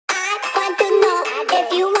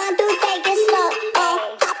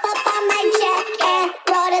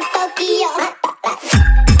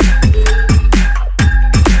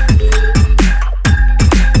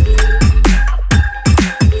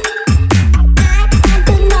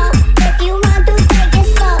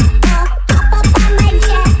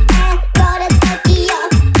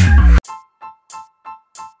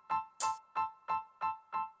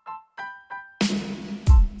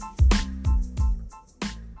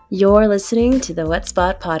You're listening to the Wet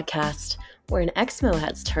Spot Podcast, where an Exmo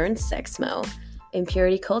has turned Sexmo.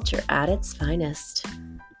 Impurity culture at its finest.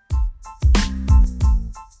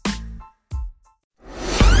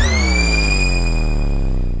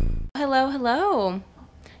 Hello, hello.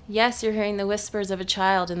 Yes, you're hearing the whispers of a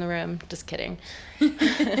child in the room. Just kidding.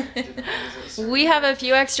 We have a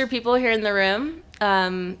few extra people here in the room.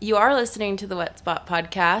 You are listening to the Wet Spot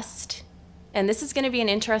Podcast, and this is going to be an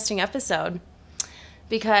interesting episode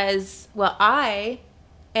because, well, I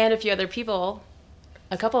and a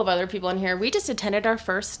couple of other people in here, we just attended our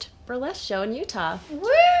first burlesque show in Utah.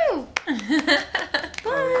 Woo!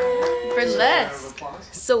 Burlesque.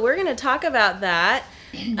 So we're going to talk about that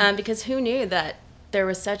because who knew that there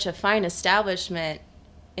was such a fine establishment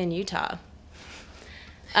in Utah.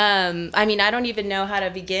 I mean, I don't even know how to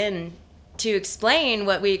begin to explain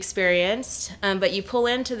what we experienced, but you pull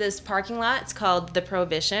into this parking lot. It's called the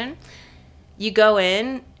Prohibition. You go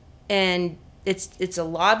in, and it's a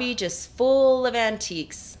lobby just full of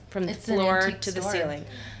antiques from the floor to the ceiling.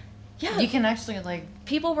 Yeah, you can actually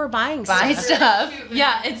people were buying stuff.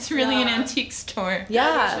 Yeah, it's really an antique store.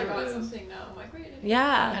 Yeah. I wish I got something now. I'm like, wait.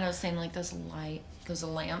 Yeah. And I was saying those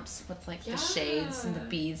lamps with the shades and the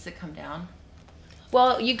beads that come down.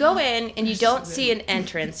 Well, you go in and you don't see an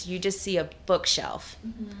entrance. You just see a bookshelf.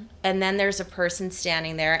 Mm-hmm. And then there's a person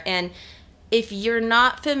standing there. And if you're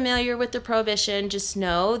not familiar with the Prohibition, just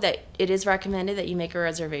know that it is recommended that you make a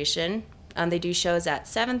reservation. They do shows at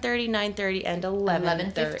 7:30, 9:30, and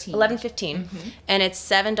 11:15. Mm-hmm. And it's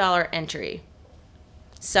 $7 entry.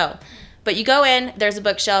 So, but you go in, there's a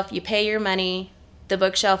bookshelf, you pay your money, the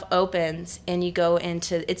bookshelf opens, and you go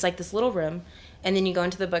into, it's like this little room, and then you go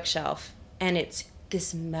into the bookshelf, and it's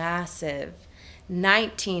this massive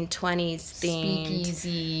 1920s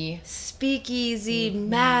themed speakeasy,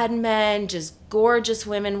 Mad Men, just gorgeous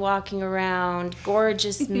women walking around,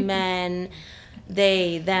 gorgeous men,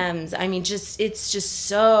 they, thems. I mean, it's just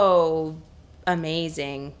so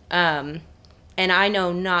amazing. And I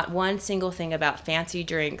know not one single thing about fancy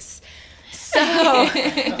drinks. So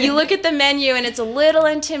you look at the menu and it's a little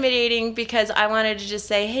intimidating because I wanted to just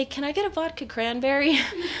say, hey, can I get a vodka cranberry?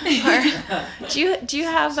 Or do you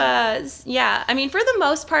have yeah. I mean, for the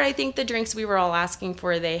most part, I think the drinks we were all asking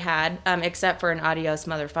for they had, except for an adios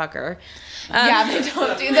motherfucker. Yeah, they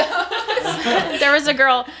don't do those. There was a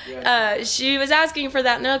girl, she was asking for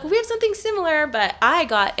that, and they're like, well, we have something similar, but I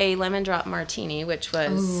got a lemon drop martini, which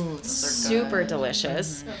was super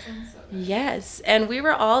delicious. Mm-hmm. Yes, and we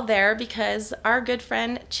were all there because our good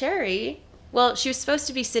friend Cheri, well, she was supposed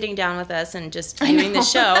to be sitting down with us and just doing the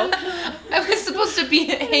show. I was supposed to be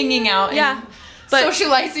hanging out and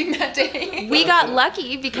socializing that day. We got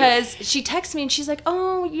lucky because she texted me and she's like,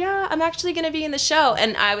 oh, yeah, I'm actually going to be in the show.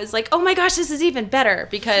 And I was like, oh my gosh, this is even better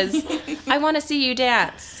because I want to see you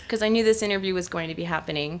dance because I knew this interview was going to be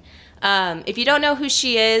happening. If you don't know who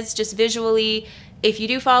she is, just visually, if you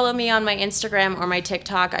do follow me on my Instagram or my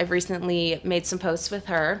TikTok, I've recently made some posts with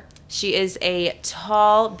her. She is a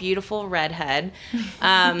tall, beautiful redhead.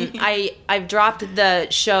 I've dropped the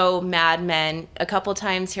show Mad Men a couple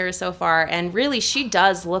times here so far, and really she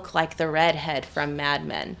does look like the redhead from Mad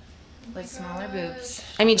Men. Like smaller boobs.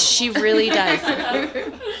 I mean, she really does.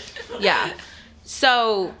 Yeah.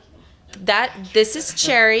 So this is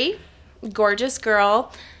Cheri, gorgeous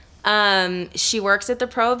girl. She works at the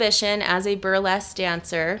Prohibition as a burlesque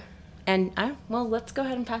dancer. And, let's go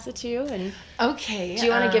ahead and pass it to you. And okay. Do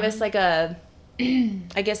you want to give us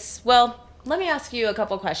let me ask you a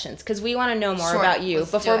couple questions because we want to know more about you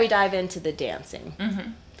before we dive into the dancing.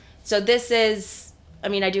 Mm-hmm. So this is,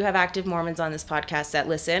 I do have active Mormons on this podcast that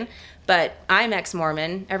listen, but I'm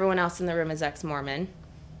ex-Mormon. Everyone else in the room is ex-Mormon.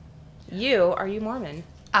 Are you Mormon?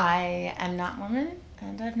 I am not Mormon,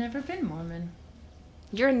 and I've never been Mormon.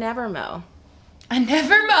 You're never Mo. I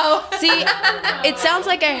never mow. See, it sounds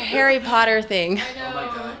like a Harry Potter thing. I know. Oh my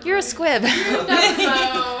God. You're a squib.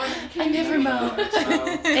 I never mow.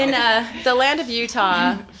 In the land of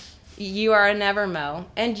Utah, you are a never mow.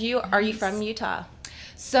 And are you from Utah?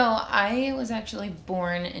 So I was actually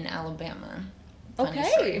born in Alabama. Funny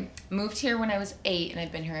story. Moved here when I was 8, and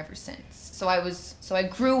I've been here ever since. So I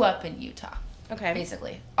grew up in Utah. Okay.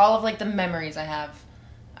 Basically, all of the memories I have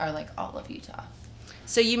are all of Utah.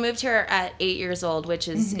 So you moved here at 8 years old, which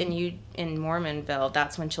is in Mormonville.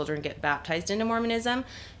 That's when children get baptized into Mormonism.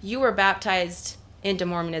 You were baptized into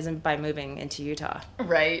Mormonism by moving into Utah.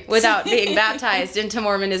 Right. Without being baptized into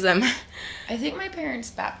Mormonism. I think my parents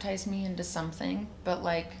baptized me into something, but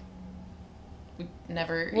we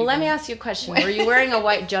never... Well, let me ask you a question. Were you wearing a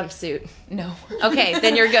white jumpsuit? No. Okay,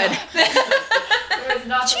 then you're good. It was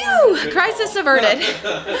not the Phew! one. Crisis averted.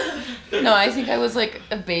 No, I think I was like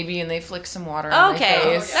a baby and they flicked some water on my Okay,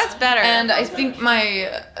 face. that's better. And I think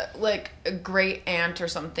my like a great aunt or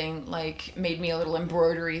something like made me a little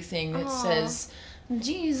embroidery thing that Aw. says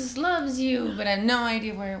Jesus loves you, but I have no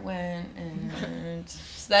idea where it went. And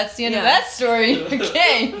so that's the end of Yeah. that story.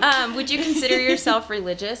 Okay. Would you consider yourself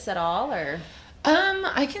religious at all, or?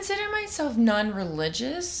 I consider myself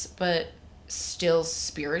non-religious, but still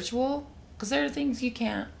spiritual. Because there are things you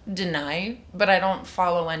can't deny, but I don't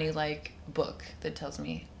follow any like book that tells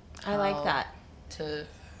me I like how that. to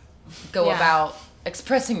go Yeah. about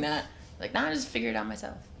expressing that. Like, nah, I just figure it out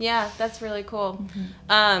myself. Yeah, that's really cool.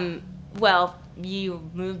 Well, you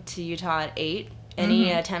moved to Utah at 8.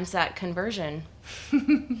 Any attempts at conversion?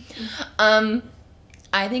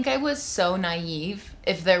 I think I was so naive.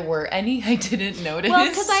 If there were any, I didn't notice. Well,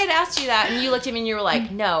 because I had asked you that, and you looked at me and you were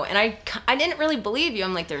like, no. And I didn't really believe you.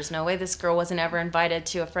 I'm like, there's no way this girl wasn't ever invited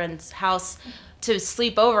to a friend's house to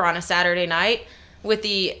sleep over on a Saturday night with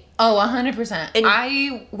the... Oh, 100%. And-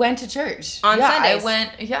 I went to church. On Sundays. I went,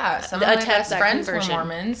 some The of my attempts best at friends conversion. were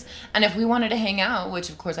Mormons. And if we wanted to hang out, which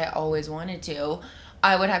of course I always wanted to,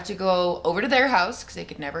 I would have to go over to their house because they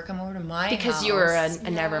could never come over to my house. Because you were a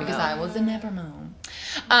never Because I was a never mom.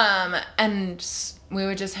 And we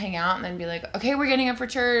would just hang out and then be like, okay, we're getting up for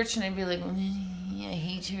church. And I'd be like, I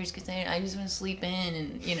hate church because I just want to sleep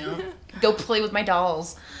in and, go play with my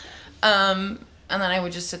dolls. And then I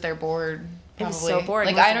would just sit there bored. It was Probably. so boring,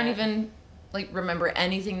 Like, I wasn't don't it? even, remember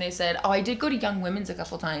anything they said. Oh, I did go to Young Women's a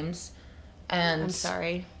couple times. And I'm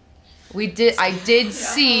sorry. I did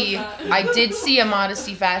see a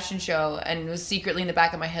modesty fashion show, and it was secretly in the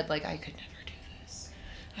back of my head like, I could never do this.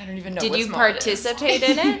 I don't even know Did what you small it is. participate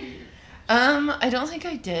in it? I don't think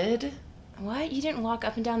I did. What? You didn't walk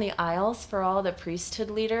up and down the aisles for all the priesthood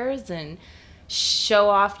leaders and show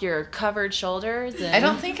off your covered shoulders? And I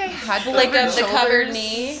don't think I had like covered the covered shoulders.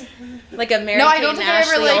 knee, like a Mary. No, I Kate don't think and I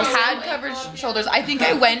ever Ashley Olsen. had covered shoulders. I think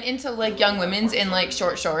I went into Young Women's in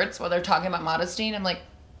short shorts while they're talking about modesty, and I'm like,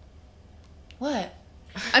 what?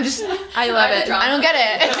 I'm just. I love it. I don't get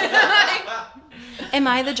it. Am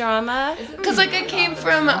I the drama? Because I came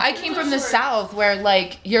from the South where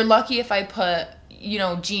you're lucky if I put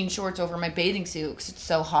jean shorts over my bathing suit because it's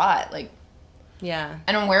so hot. Yeah.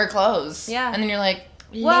 I don't wear clothes. Yeah. And then you're like,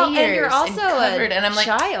 Well, and layers you're also covered, a and I'm like,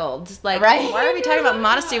 child. Like, Right? why are we talking about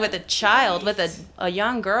modesty with a child, with a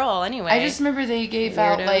young girl anyway? I just remember they gave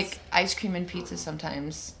out Weirdos. ice cream and pizza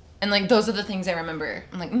sometimes, and those are the things I remember.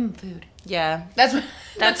 I'm like, food. Yeah. That's what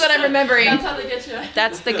I'm remembering. That's how they get you.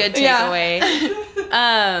 That's the good Yeah. takeaway.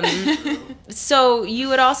 So you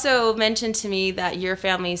would also mention to me that your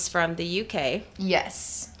family's from the UK,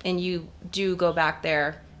 Yes. and you do go back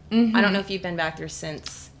there. Mm-hmm. I don't know if you've been back there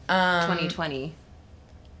since 2020.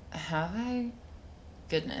 Have I?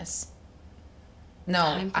 Goodness. No,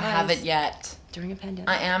 Time I flies. haven't yet. During a pandemic.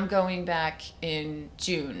 I am going back in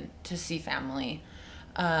June to see family,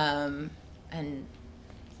 and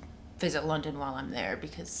visit London while I'm there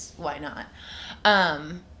because why not?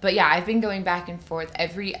 But yeah, I've been going back and forth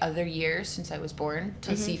every other year since I was born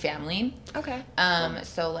to see family. Okay.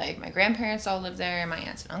 So my grandparents all live there, my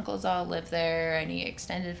aunts and uncles all live there, any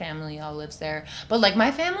extended family all lives there. But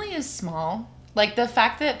my family is small. The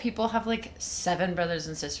fact that people have 7 brothers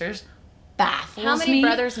and sisters baffles me. How many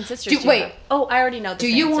brothers and sisters do you wait. have? Oh, I already know this Do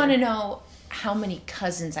you answer. want to know how many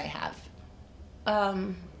cousins I have?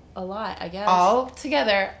 A lot, I guess. All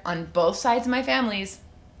together, on both sides of my families,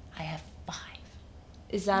 I have 5.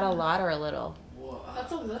 Is that a lot or a little?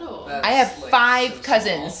 That's a little. I have 5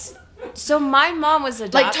 cousins. So my mom was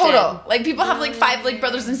adopted. Total. People have 5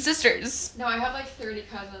 brothers and sisters. No, I have 30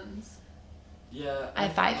 cousins. Yeah. I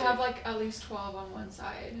have I 5. have at least 12 on one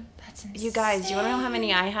side. That's insane. You guys, do you want to know how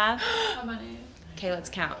many I have? How many? Okay, let's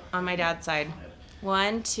count. On my dad's side,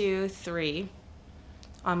 1, 2, 3.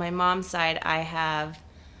 On my mom's side, I have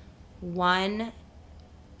 1,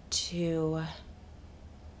 2,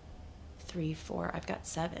 3, 4. I've got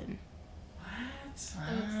 7.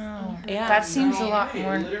 Wow. Yeah. That seems a lot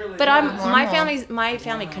more. But my normal.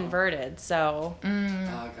 family converted, so Oh,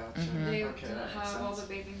 gotcha. They Okay, didn't that makes have all the sense.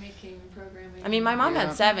 baby making programming. I mean, my mom Yeah.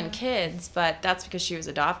 had 7 kids, but that's because she was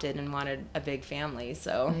adopted and wanted a big family.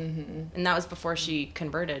 So, and that was before she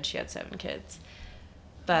converted. She had 7 kids,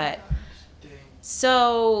 but Dang.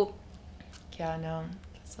 so Yeah, no.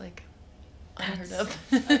 It's unheard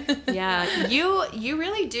That's- of. yeah, you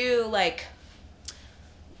really do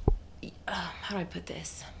how do I put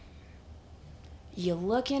this? You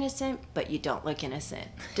look innocent, but you don't look innocent.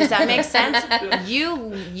 Does that make sense? You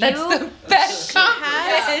That's the best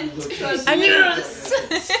compliment. I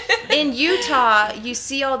mean, in Utah, you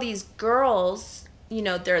see all these girls you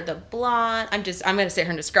know, they're the blonde. I'm going to sit here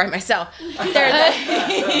and describe myself. They're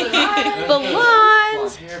the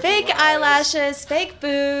blondes, Blonde hair, fake blue eyes. eyelashes, fake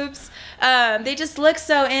boobs. They just look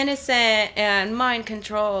so innocent and mind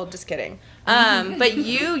controlled. Just kidding. But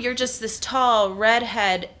you're just this tall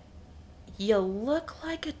redhead. You look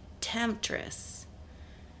like a temptress.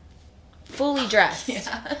 Fully dressed. You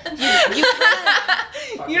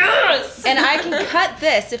Yes. and I can cut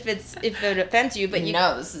this if it offends you, but you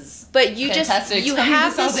No, this is. But you fantastic. just, you Tell me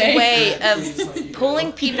have this all this day. way Please let you of go.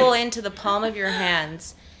 pulling people into the palm of your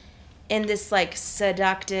hands in this like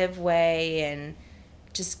seductive way and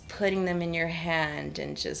just putting them in your hand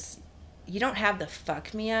and just, you don't have the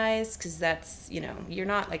fuck me eyes because that's, you know, you're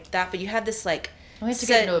not like that, but you have this like, We have to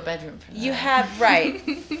get into a bedroom for that. you have, right,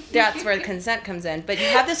 that's where the consent comes in, but you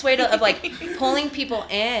have this way of like pulling people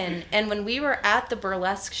in. And when we were at the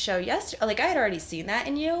Burlesque show yesterday, like I had already seen that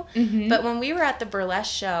in you, but when we were at the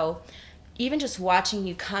Burlesque show, even just watching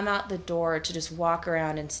you come out the door to just walk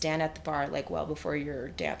around and stand at the bar, like well before your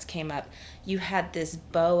dance came up, you had this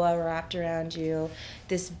boa wrapped around you,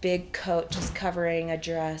 this big coat just covering a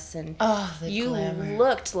dress, and the you glamour.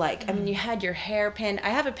 looked like, I mean, you had your hair pinned. I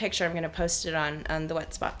have a picture. I'm going to post it on the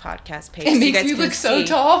Wet Spot podcast page. It so makes guys you can look so see.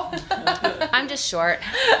 tall. I'm just short.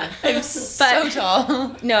 I'm so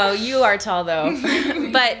tall. No, you are tall though.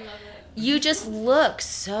 But Love it. you just look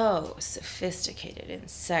so sophisticated and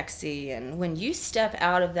sexy. And when you step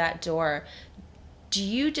out of that door, do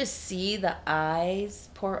you just see the eyes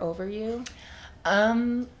pour over you?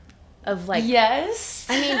 Of like, Yes.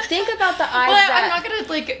 I mean, think about the eyes Well, that... I'm not gonna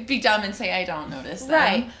like be dumb and say I don't notice them.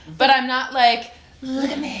 Right. But I'm not like, look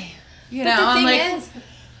at me. You know, But the I'm thing like, is,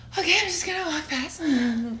 okay, I'm just gonna walk past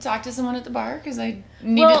and talk to someone at the bar because I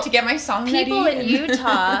needed to get my song people ready. in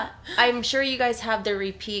Utah, I'm sure you guys have the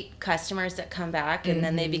repeat customers that come back and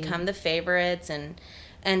then they become the favorites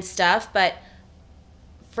and stuff. But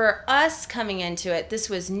for us coming into it, this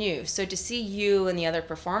was new. So to see you and the other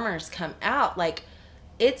performers come out, like,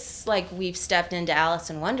 it's like we've stepped into Alice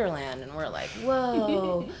in Wonderland and we're like,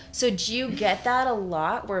 whoa. So do you get that a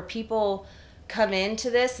lot where people come into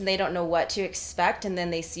this and they don't know what to expect and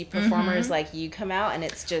then they see performers like you come out and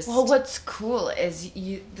it's just... Well, what's cool is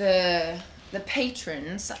the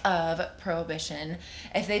patrons of Prohibition,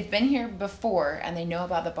 if they've been here before and they know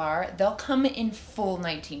about the bar, they'll come in full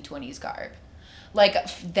 1920s garb. Like,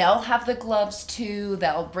 they'll have the gloves too,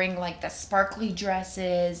 they'll bring like the sparkly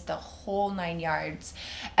dresses, the whole 9 yards.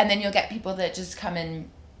 And then you'll get people that just come in,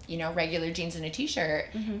 you know, regular jeans and a t-shirt,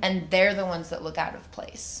 and they're the ones that look out of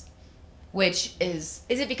place. Which is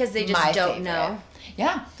it because they just my don't favorite. know?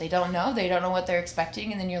 Yeah, they don't know. They don't know what they're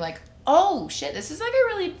expecting, and then you're like, oh shit, this is like a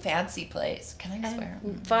really fancy place. Can I swear?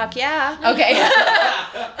 Fuck yeah. Okay.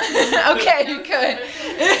 Okay, good.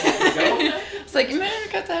 Go. It's like, you might have to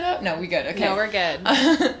cut that out. No, we good. Okay. No, we're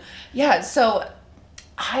good. Yeah, so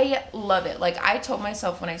I love it. Like, I told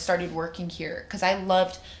myself when I started working here, because I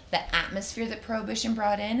loved the atmosphere that Prohibition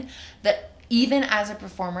brought in, that even as a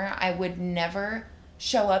performer, I would never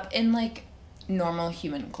show up in like normal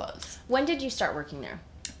human clothes. When did you start working there?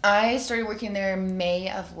 I started working there May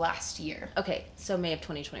of last year, Okay, so May of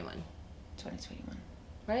 2021, 2021.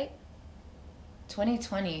 right?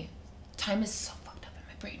 2020. Time is so fucked up in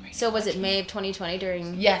my brain right So now. was it May of 2020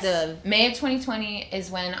 during Yes. the... May of 2020 is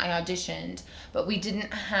when I auditioned, but we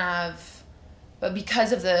didn't have, but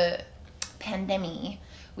because of the pandemic,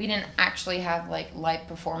 we didn't actually have like live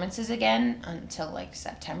performances again until like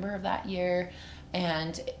September of that year.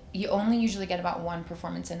 And you only usually get about one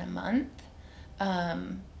performance in a month.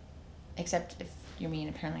 Except if you're me,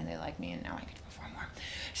 and apparently they like me and now I get to perform more,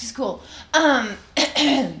 which is cool.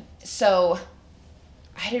 So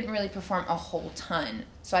I didn't really perform a whole ton.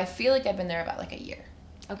 So I feel like I've been there about like a year.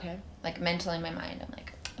 Okay. Like mentally in my mind, I'm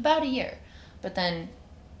like, about a year. But then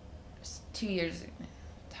 2 years,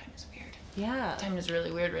 time is weird. Yeah. Time is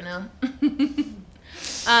really weird right now.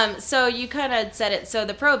 So you kind of said it. So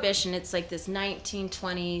the Prohibition, it's like this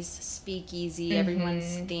 1920s speakeasy.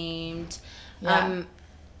 Everyone's themed. Yeah.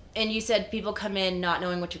 And you said people come in not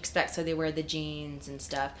knowing what to expect, so they wear the jeans and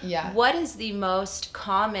stuff. Yeah. What is the most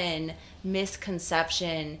common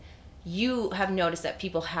misconception you have noticed that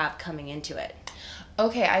people have coming into it?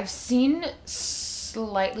 Okay, I've seen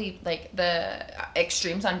slightly like the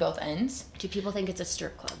extremes on both ends. Do people think it's a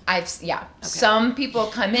strip club? Some people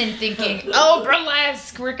come in thinking, oh,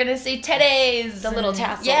 burlesque, we're gonna see titties, The little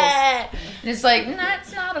tassels. yeah, and it's like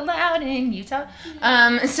that's not allowed in Utah.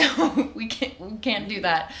 So we can't do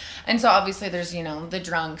that. And so obviously there's the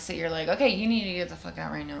drunks that you're like, okay, you need to get the fuck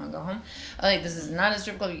out right now and go home. Like, this is not a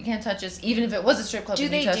strip club, you can't touch us. Even if it was a strip club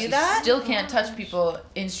in Utah, do that? you still can't touch people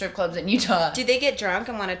in strip clubs in Utah. Do they get drunk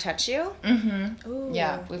and want to touch you? Mm-hmm. Ooh.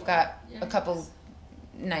 Yeah, we've got a Yikes. couple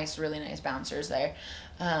really nice bouncers there.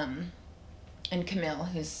 And Camille,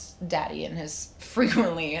 who's daddy and has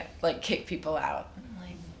frequently like kicked people out. I'm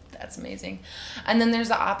like, that's amazing. And then there's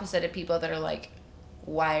the opposite of people that are like,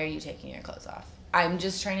 why are you taking your clothes off? I'm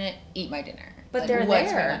just trying to eat my dinner. But Like, they're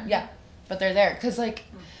what's there. going on? Yeah, but they're there because like,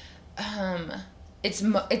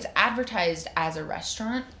 it's advertised as a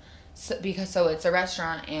restaurant. So it's a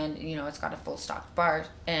restaurant and it's got a full stocked bar,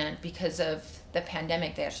 and because of the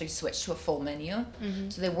pandemic they actually switched to a full menu. Mm-hmm.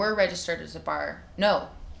 So they were registered as a bar. No,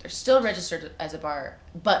 they're still registered as a bar,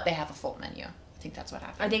 but they have a full menu. I think that's what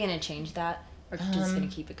happened. Are they going to change that? Or just going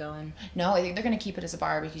to keep it going? No, I think they're going to keep it as a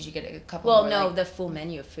bar because you get a couple Well, more, no, like- the full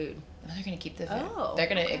menu of food. No, they're going to keep the food. Oh, They're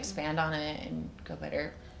going to okay. expand on it and go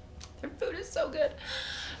better. Their food is so good.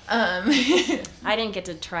 I didn't get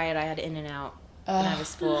to try it. I had In-N-Out when I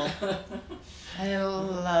was full. I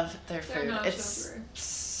love their They're food. not It's sugar.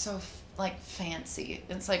 so like fancy.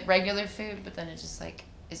 It's like regular food, but then it just like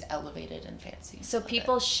is elevated and fancy. So Love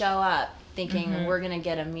people it. show up thinking Mhm. we're going to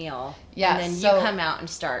get a meal. Yeah, And then so- you come out and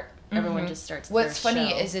start. Everyone Mhm. just starts What's their funny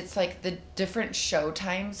show. is it's like the different show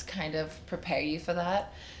times kind of prepare you for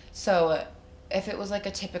that. So if it was like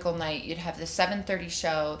a typical night, you'd have the 7:30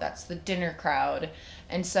 show. That's the dinner crowd,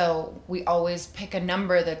 and so we always pick a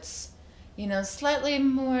number that's, slightly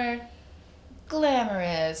more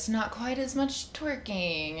glamorous, not quite as much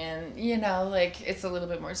twerking, and like it's a little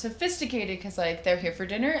bit more sophisticated because like they're here for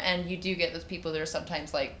dinner, and you do get those people that are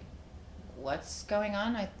sometimes like, what's going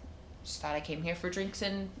on? I just thought I came here for drinks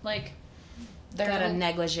and like their Got a little-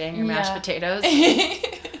 negligee and your mashed Yeah. potatoes.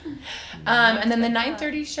 And then the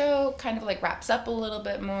 9:30 show kind of like wraps up a little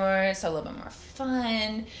bit more, so a little bit more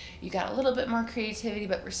fun. You got a little bit more creativity,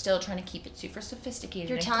 but we're still trying to keep it super sophisticated.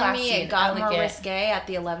 You're and telling me classy it and got more elegant. risque at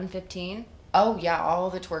the 11:15? Oh yeah, all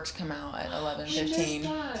the twerks come out at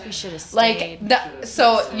 11:15. We should have Like stayed.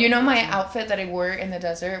 my outfit that I wore in the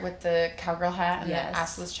desert with the cowgirl hat and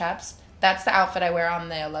Yes. the assless chaps. That's the outfit I wear on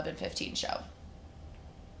the 11:15 show.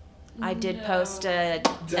 I did No. post I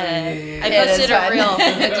Dang. It is posted a fun. reel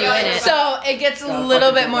with you in it. So it gets a Gotta little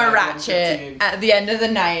fucking bit more do that, ratchet 11:15. at the end of the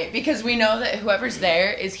night because we know that whoever's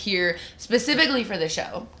there is here specifically for the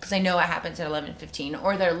show, because I know it happens at 11:15,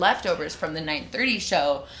 or they're leftovers from the 9:30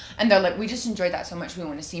 show, and they're like, we just enjoyed that so much we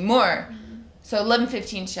want to see more. So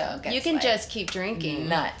 11:15 show gets You can like, just keep drinking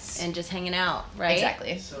nuts. and just hanging out, right?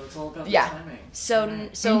 Exactly. So it's all about Yeah. the timing. So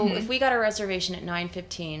Mhm. if we got a reservation at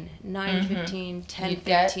 9:15, 9:15,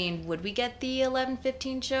 10:15, would we get the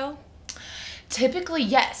 11:15 show? Typically,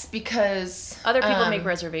 yes, because Other people make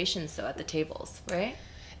reservations though at the tables, right?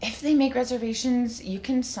 if they make reservations, you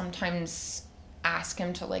can sometimes ask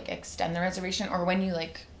them to like extend the reservation, or when you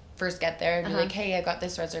like first get there, be like, hey, I got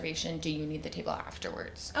this reservation. Do you need the table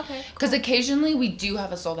afterwards? Okay. Because occasionally we do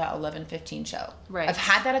have a sold out 11:15 show. Right. I've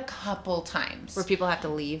had that a couple times. Where people have to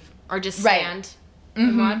leave or just Right. stand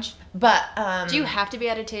and watch. But Do you have to be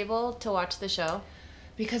at a table to watch the show?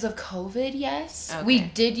 because of COVID, yes. Okay. We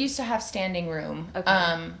did used to have standing room.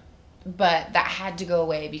 Okay. But that had to go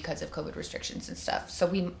away because of COVID restrictions and stuff. So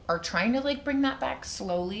we are trying to like bring that back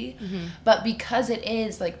slowly. Mm-hmm. But because it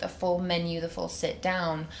is like the full menu, the full sit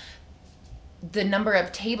down, the number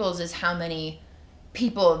of tables is how many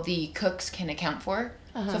people the cooks can account for.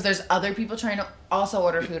 So if there's other people trying to also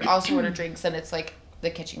order food, also order drinks, then it's like the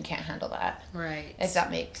kitchen can't handle that. Right. If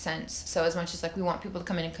that makes sense. So as much as like we want people to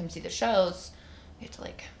come in and come see the shows, we have to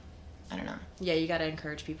like, I don't know. Yeah, you got to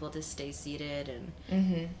encourage people to stay seated. And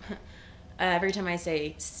Mm-hmm. every time I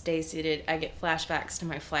say stay seated, I get flashbacks to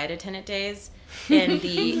my flight attendant days in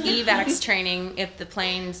the evacs training. If the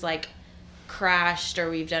plane's like crashed or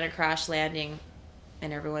we've done a crash landing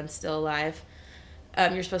and everyone's still alive,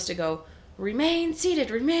 you're supposed to go, remain seated,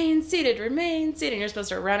 remain seated, remain seated. And you're supposed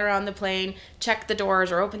to run around the plane, check the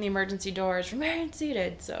doors or open the emergency doors, remain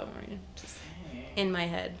seated. So just in my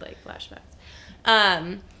head, like flashbacks.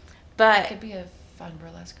 That But could be a fun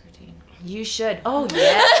burlesque routine. you should. Oh,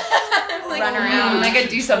 yeah. Like, Run around. I could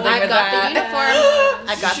do something I with got that. the uniform.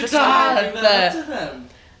 I got the God. scarf. Bring that up to them.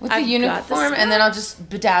 with I've the got the uniform, and then I'll just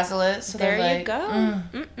bedazzle it. So There they're you like, go.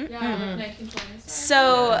 Yeah, 1920s.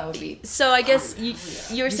 that would be So I guess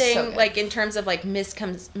you were so saying good. like in terms of like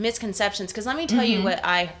misconceptions, because let me tell you what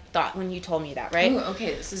I thought when you told me that, right? Ooh,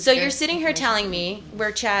 okay, this is So good you're sitting here information. telling me,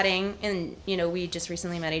 we're chatting, and we just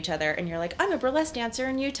recently met each other, and you're like, I'm a burlesque dancer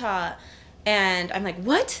in Utah, and I'm like,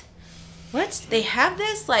 what? They have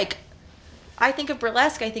this? Like, I think of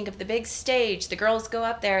burlesque, I think of the big stage. The girls go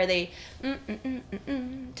up there, they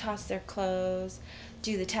toss their clothes,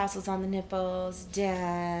 do the tassels on the nipples,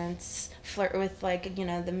 dance, flirt with like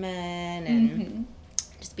the men, and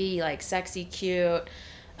just be like sexy, cute.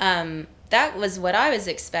 That was what I was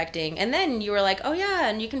expecting. And then you were like, oh yeah,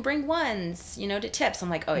 and you can bring ones, to tips. I'm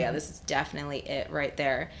like, oh yeah, this is definitely it right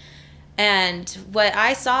there. And what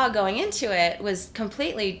I saw going into it was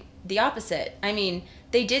completely the opposite. I mean,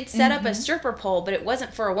 they did set up a stripper pole, but it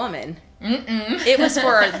wasn't for a woman. It was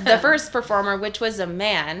for the first performer, which was a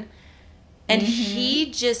man. And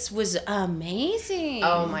he just was amazing.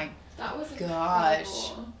 Oh my That was gosh.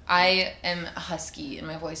 incredible. I am husky in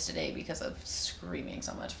my voice today because of screaming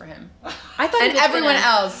so much for him. I thought he And was everyone gonna,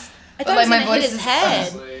 else. I But, thought like, he was my gonna hit voice his is- head,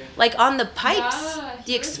 Honestly. like on the pipes, Yeah,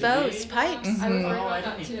 the he exposed was- pipes. I was Oh, worried I about didn't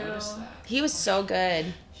that even too. notice that. He was so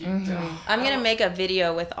good. I'm gonna make a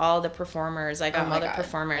video with all the performers. I got Oh my all the God.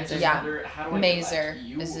 performers. I and- Yeah. wonder, how do I Mazer get, like,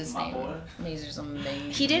 you, is his my name. boy? Mazer's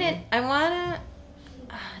amazing. He didn't. I wanna.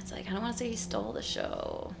 It's like I don't want to say he stole the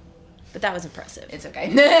show, but that was impressive. It's okay.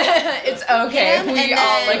 It's okay. Him We and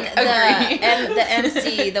all then like agree. the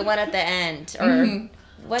MC, the one at the end, or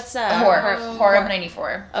what's Horror of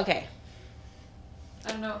 94. Okay, I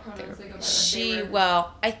don't know what pronouns they go by. but they she. were-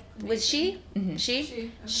 Well, was she? Mhm.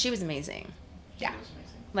 She She. was amazing. Yeah. It was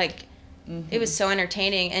amazing. Like. It was so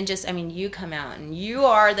entertaining, and just, I mean, you come out and you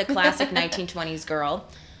are the classic 1920s girl.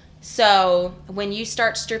 So when you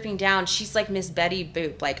start stripping down, she's like Miss Betty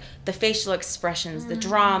Boop, like the facial expressions, the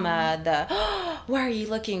drama, the why are you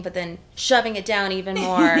looking, but then shoving it down even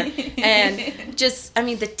more, and just, I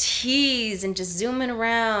mean, the tease and just zooming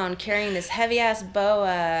around, carrying this heavy ass boa,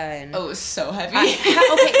 and Oh, it was so heavy.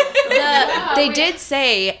 they did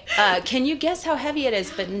say, can you guess how heavy it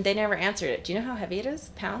is? But they never answered it. Do you know how heavy it is?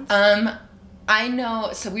 Pounds? I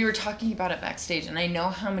know. So we were talking about it backstage, and I know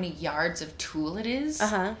how many yards of tulle it is.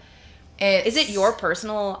 Uh-huh. It's, Is it your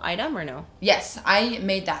personal item or no? Yes, I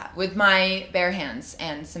made that with my bare hands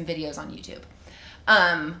and some videos on YouTube.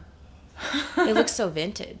 It looks so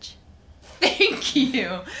vintage. Thank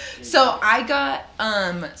you. So I got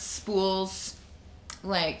spools,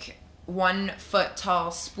 like 1 foot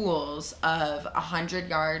tall spools of 100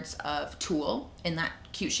 yards of tulle in that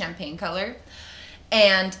cute champagne color,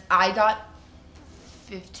 and I got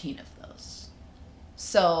 15 of those.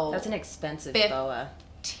 So That's an expensive Fif- boa.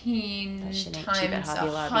 15 That shit ain't cheap at times Hobby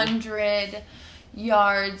Lobby. 100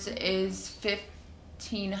 yards is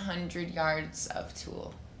 1,500 yards of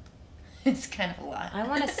tulle. It's kind of a lot. I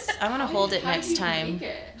want to hold it How next did you time. make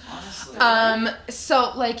it? Honestly.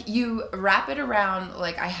 So like you wrap it around,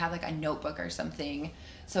 like I had like a notebook or something,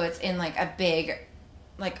 so it's in like a big,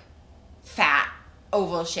 like fat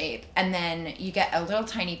oval shape, and then you get a little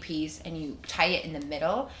tiny piece and you tie it in the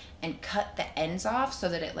middle and cut the ends off so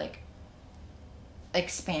that it like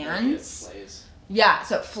expands. It plays. Yeah,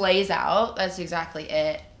 so it flays out. That's exactly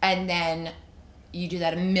it. And then you do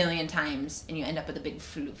that a million times and you end up with a big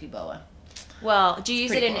floofy boa. Well, do you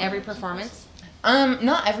use it pretty in cool. every performance?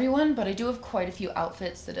 Not everyone, but I do have quite a few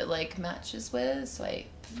outfits that it like matches with, so I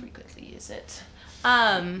frequently use it.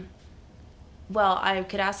 Well, I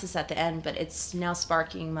could ask this at the end, but it's now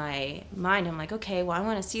sparking my mind. I'm like, okay, well, I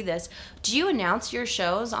want to see this. Do you announce your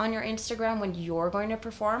shows on your Instagram when you're going to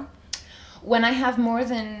perform? When I have more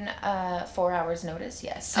than 4 hours notice,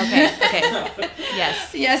 yes. Okay,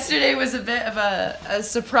 yes. Yesterday was a bit of a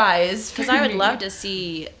surprise. Because I would love to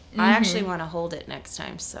see. I actually want to hold it next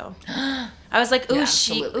time. So I was like, ooh, Yeah, is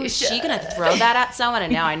she absolutely gonna throw that at someone?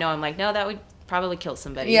 And now I know. I'm like, no, that would probably kill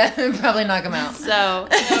somebody. Yeah, probably knock him out. So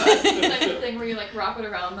It's like the thing where you like wrap it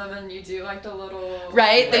around them and you do like the little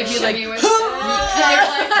Right? They'd be like, shimmy with it.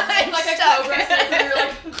 It's like a Stuck. cobra snake and you're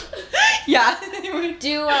like yeah.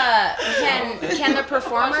 do can the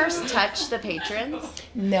performers touch the patrons?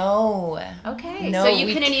 No. Okay, No, so you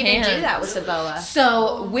we couldn't even do can't. that with the boa.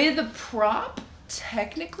 So with a prop,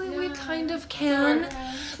 technically we kind of can.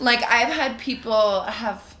 Like I've had people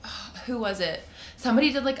have, who was it?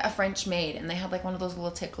 Somebody did like a French maid and they had like one of those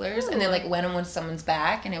little ticklers and they like went on someone's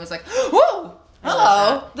back and it was like, whoa,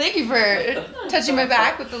 hello, thank you for touching my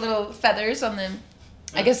back with the little feathers on them.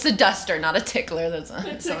 I guess a duster, not a tickler. That's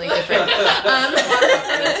something different.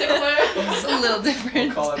 It's a little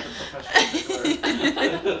different. We'll call it the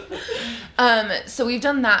professional tickler. So we've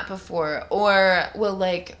done that before, or we'll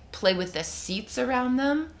like play with the seats around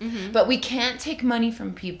them, but we can't take money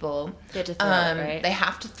from people. They have to throw it, right? They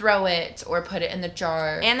have to throw it or put it in the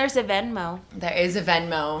jar. And there's a Venmo. There is a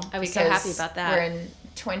Venmo. I was so happy about that. We're in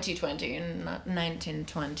 2020 and not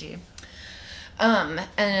 1920.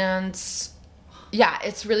 And yeah,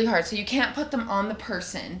 it's really hard. So you can't put them on the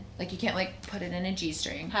person. Like you can't like put it in a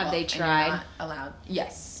G-string. Have they and you're tried? not allowed.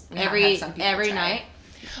 Yes. We have Every had some people every try. night.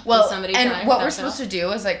 Well, somebody and try what that we're supposed to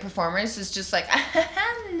do as like performers is just like,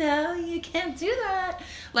 no, you can't do that.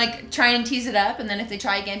 Like try and tease it up, and then if they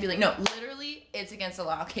try again, be like, no, literally, it's against the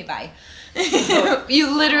law. Okay, bye.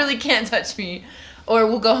 You literally can't touch me, or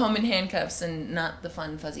we'll go home in handcuffs and not the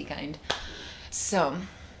fun fuzzy kind. So,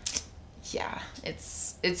 yeah,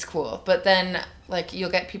 it's cool. But then like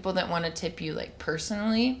you'll get people that want to tip you like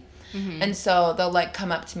personally, and so they'll like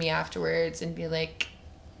come up to me afterwards and be like,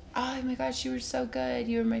 oh my gosh, you were so good.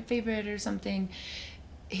 You were my favorite or something.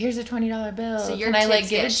 Here's a $20 bill. So your Can I like tips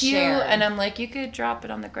give get it to you? shared. And I'm like, you could drop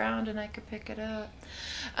it on the ground and I could pick it up.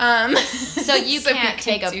 So you so we can't can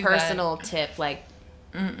take a do personal tip like.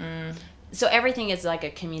 Mm-mm. So everything is like a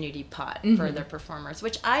community pot for the performers,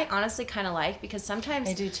 which I honestly kind of like because sometimes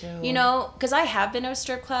I do too. You know, because I have been to a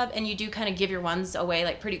strip club and you do kind of give your ones away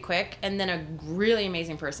like pretty quick, and then a really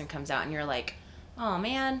amazing person comes out and you're like, oh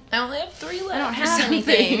man, I only have 3 left. I don't or have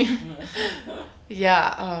something. anything.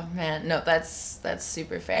 Yeah. Oh man. No, that's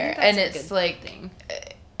super fair. that's And a it's good like, thing.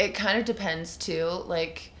 it kind of depends too.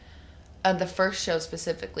 Like, the first show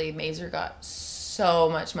specifically, Mazer got so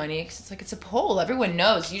much money because it's like it's a pole. Everyone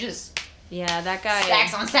knows. You just Yeah, that guy.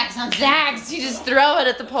 stacks on stacks on stacks. You just throw it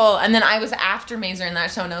at the pole. And then I was after Mazer in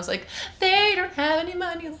that show, and I was like, they don't have any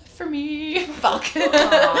money left for me. Fuck.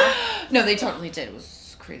 No, they totally did. It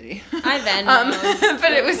was crazy. I Venmo.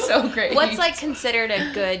 But it was so great. What's like considered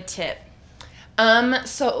a good tip?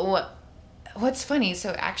 So what's funny,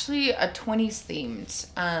 so actually a 20s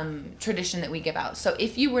themed tradition that we give out. So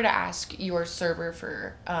if you were to ask your server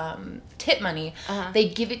for tip money, they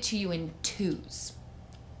give it to you in twos.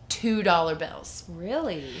 $2 bills.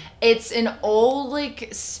 Really? It's an old like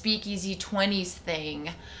speakeasy 20s thing.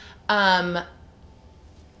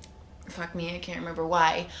 Fuck me, I can't remember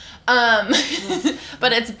why.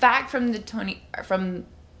 But it's back from the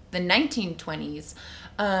 1920s.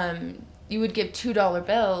 You would give $2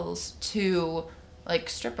 bills to like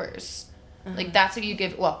strippers. Like that's what you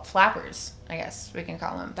give, well, flappers, I guess we can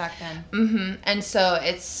call them. Back then. Mm-hmm. And so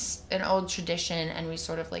it's an old tradition, and we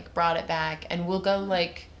sort of like brought it back, and we'll go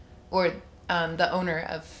like, or the owner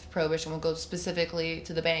of Prohibition will go specifically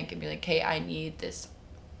to the bank and be like, hey, I need this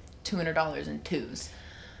 $200 in twos.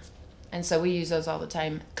 And so we use those all the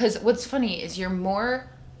time. Because what's funny is you're more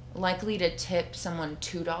likely to tip someone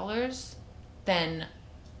 $2 than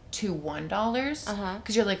to $1.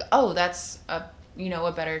 Because you're like, oh, that's a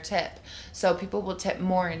better tip. So people will tip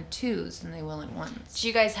more in twos than they will in ones. Do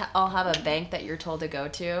you guys all have a bank that you're told to go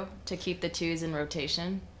to keep the twos in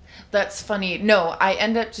rotation? That's funny. No, I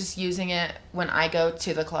end up just using it when I go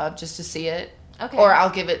to the club just to see it. Okay. Or I'll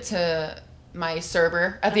give it to my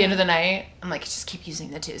server at the end of the night. I'm like, just keep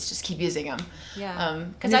using the twos. Just keep using them. Yeah.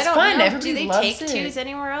 Because it's fun. know. Everybody Do they loves take it. twos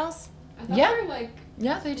anywhere else? I thought Yeah. they were like,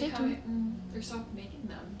 Yeah, they take two. they stopped making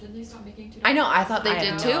them. Didn't they stop making two? I know. I thought they I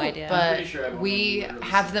did have too. no idea. But I'm pretty sure everyone we literally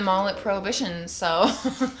have says them two all at dollars. Prohibition, so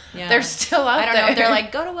Yeah. they're still out I don't there. know if they're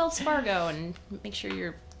like, go to Wells Fargo and make sure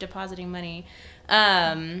you're depositing money.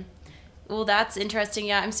 Well, that's interesting.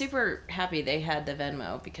 Yeah, I'm super happy they had the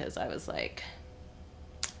Venmo because I was like,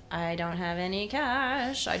 I don't have any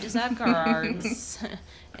cash. I just have cards.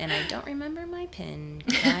 And I don't remember my PIN.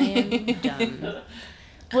 I am dumb.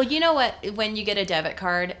 Well, you know what? When you get a debit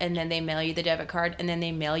card and then they mail you the debit card and then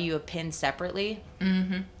they mail you a PIN separately,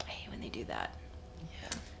 I hate when they do that.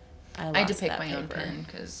 I lost had to pick that my own paper. pin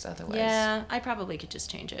because otherwise. Yeah, I probably could just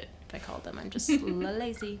change it if I called them. I'm just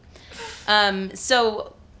lazy. I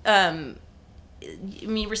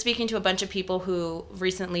mean, we're speaking to a bunch of people who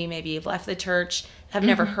recently maybe have left the church, have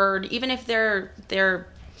never heard, even if they've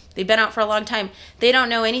been out for a long time, they don't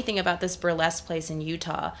know anything about this burlesque place in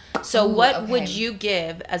Utah. So what would you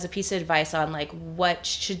give as a piece of advice on like what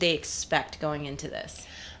should they expect going into this?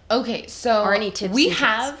 Okay, so Or any tips we and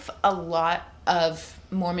tricks? have a lot of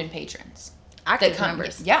Mormon patrons. Active that come.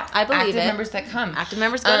 members. Yeah, I believe active it. members that come. Active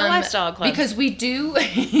members go to lifestyle clubs. Because we do.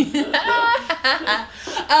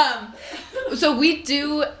 So we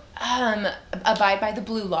do abide by the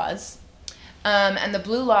blue laws, and the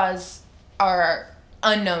blue laws are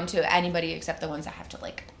unknown to anybody except the ones that have to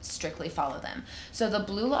like strictly follow them. So the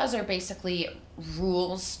blue laws are basically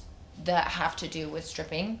rules that have to do with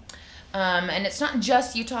stripping. And it's not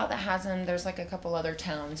just Utah that has them. There's like a couple other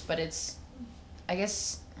towns, but it's, I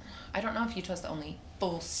guess, I don't know if Utah's the only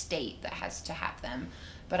full state that has to have them,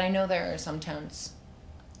 but I know there are some towns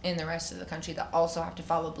in the rest of the country that also have to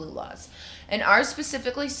follow blue laws. And ours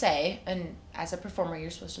specifically say, and as a performer, you're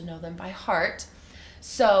supposed to know them by heart.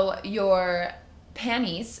 So your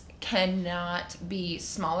panties cannot be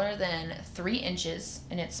smaller than 3 inches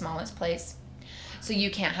in its smallest place. So you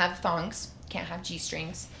can't have thongs, can't have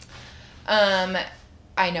G-strings.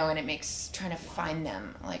 I know, and it makes trying to find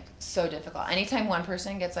them like so difficult. Anytime one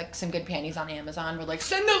person gets like some good panties on Amazon, we're like,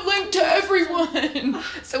 send the link to everyone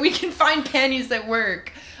so we can find panties that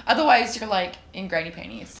work. Otherwise, you're like in granny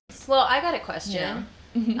panties. Well, I got a question.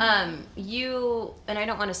 Yeah. You, and I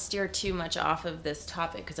don't want to steer too much off of this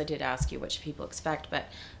topic because I did ask you what should people expect, but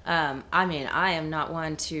I mean, I am not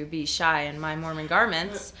one to be shy in my Mormon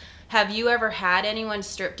garments. Have you ever had anyone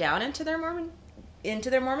strip down into their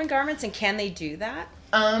Mormon garments, and can they do that?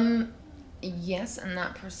 Yes, and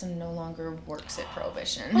that person no longer works at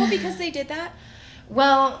Prohibition. Oh, because they did that?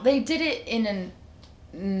 Well, they did it in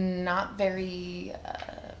a not very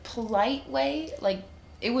polite way. Like,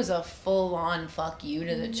 it was a full-on fuck you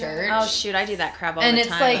to the church. Oh, shoot, I do that crap all and the it's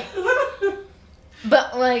time. like,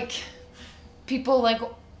 but like, people like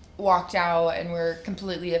walked out and were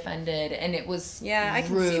completely offended, and it was I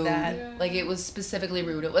can rude. see that. Yeah. Like, it was specifically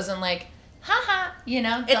rude. It wasn't like, haha, you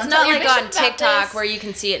know. It's don't not tell your like bishop on about TikTok this. where you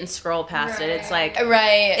can see it and scroll past it. It's like,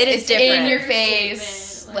 Right. It is it's different. in your Statement,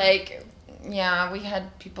 face. Like, yeah, we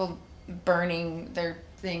had people burning their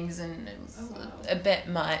things, and it was a bit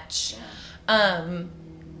much.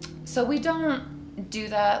 So we don't do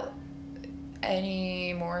that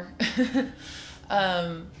anymore.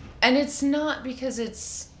 And it's not because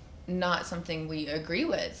it's not something we agree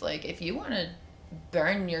with. Like, if you want to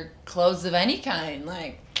burn your clothes of any kind,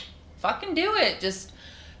 like, fucking do it. Just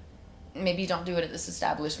maybe don't do it at this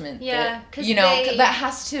establishment. Yeah, that, 'cause you know, they- that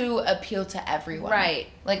has to appeal to everyone. Right,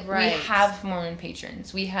 Like, right. we have Mormon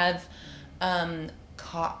patrons. We have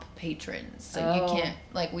cop patrons. So you Oh. can't,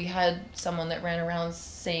 like, we had someone that ran around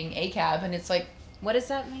saying ACAB, and it's like, what does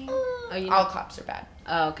that mean? Oh, you all know. cops are bad.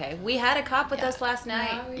 Oh, okay. We had a cop with Yeah. us last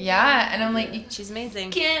night. Yeah, and I'm like, you She's amazing.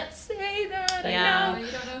 can't say that. Yeah. I know.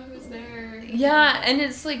 You don't know who's there. Yeah, and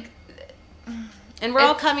it's like, And we're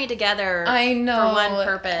all It's- coming together I know. for one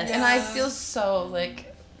purpose. And I feel so,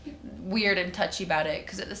 like, weird and touchy about it,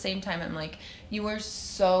 because at the same time, I'm like, you are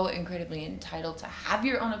so incredibly entitled to have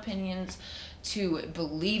your own opinions, to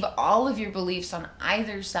believe all of your beliefs on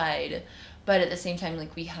either side, but at the same time,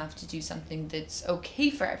 like, we have to do something that's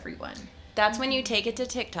okay for everyone. That's when you take it to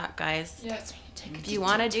TikTok, guys. Yeah. If you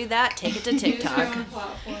want to do that, take it to Use your TikTok. own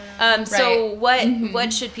platform. So Right.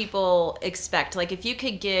 what should people expect? Like, if you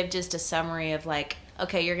could give just a summary of, like,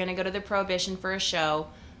 okay, you're gonna go to the Prohibition for a show.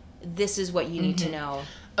 This is what you need to know.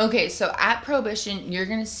 Okay, so at Prohibition, you're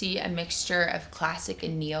going to see a mixture of classic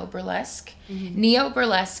and neo-burlesque.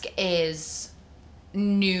 Neo-burlesque is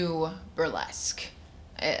new burlesque.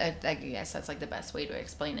 I guess that's, like, the best way to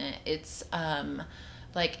explain it. It's,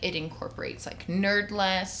 like, it incorporates, like,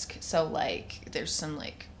 nerdlesque. So, like, there's some,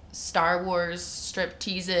 like, Star Wars strip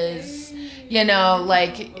teases, you know,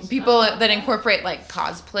 like, people that incorporate, like,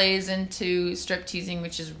 cosplays into strip teasing,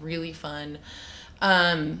 which is really fun.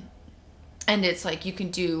 And it's like you can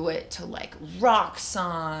do it to like rock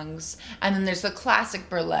songs, and then there's the classic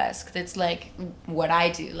burlesque that's like what I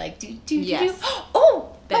do, like do. Yes.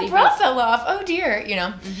 Oh, Betty my bra Boop. fell off. Oh dear, you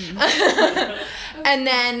know. And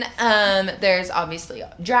then there's obviously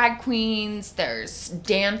drag queens. There's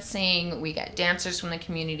dancing. We get dancers from the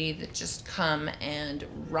community that just come and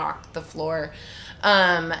rock the floor.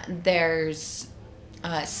 There's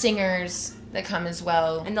singers that come as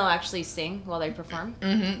well. And they'll actually sing while they perform.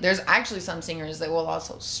 There's actually some singers that will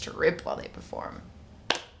also strip while they perform.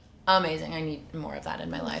 Amazing. I need more of that in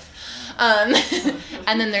my life.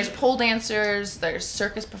 And then there's pole dancers. There's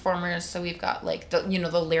circus performers. So we've got like the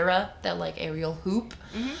lyra, that like aerial hoop,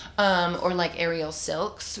 or like aerial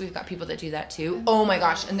silks. We've got people that do that too. Oh my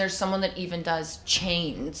gosh. And there's someone that even does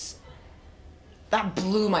chains. That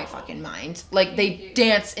blew my fucking mind. Like, they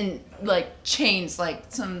dance in, like, chains, like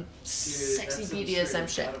some sexy BDSM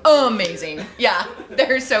shit. Amazing. Yeah,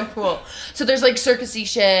 they're so cool. So there's, like, circusy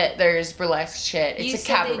shit. There's burlesque shit. It's You a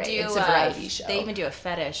said cabaret. they do, It's a variety show. They even do a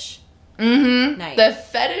fetish Mm-hmm. night. The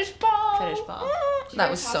fetish ball. Fetish ball. Do you That guys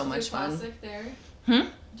was have so to do much fun. classic there?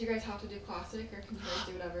 Do you guys have to do classic, or can you guys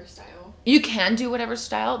do whatever style? You can do whatever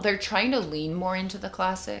style. They're trying to lean more into the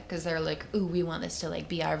classic because they're like, ooh, we want this to, like,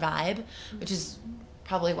 be our vibe, which is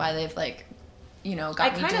probably why they've like, you know, I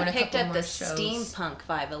got me kind doing of a picked couple up more the shows. steampunk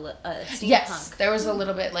vibe. Steampunk. Yes, there was a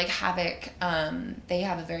little bit like Havoc. They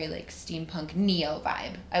have a very like steampunk neo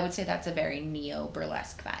vibe. I would say that's a very neo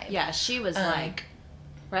burlesque vibe. Yeah, she was like,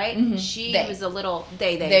 right? mhm, She they. was a little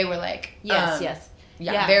they They were like yes.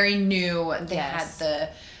 yeah, very new. They Yes. had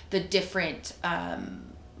the different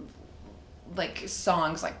like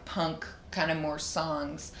songs, like punk kind of more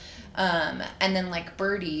songs, and then like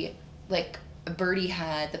Birdie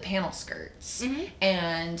had the panel skirts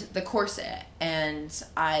and the corset, and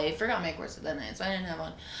I forgot my corset that night, so I didn't have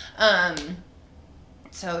one.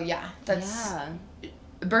 So yeah, that's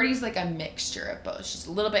Birdie's like a mixture of both. She's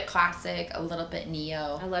a little bit classic, a little bit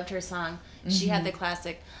neo. I loved her song. She had the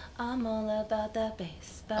classic, I'm all about that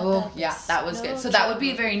bass. Oh, yeah, that was good. So that would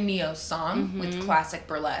be a very neo song with classic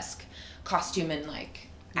burlesque costume and like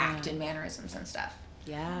act and mannerisms and stuff.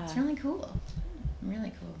 Yeah. It's really cool.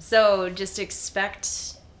 Really cool. So just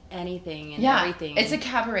expect anything and everything. It's a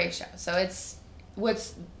cabaret show. So it's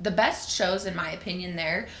what's the best shows in my opinion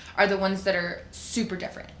there are the ones that are super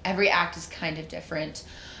different. Every act is kind of different.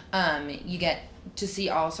 You get to see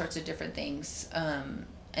all sorts of different things.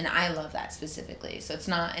 And I love that specifically. So it's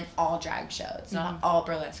not an all drag show. It's not an all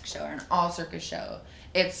burlesque show or an all circus show.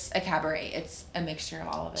 It's a cabaret. It's a mixture of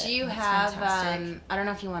all of it. Do you have, I don't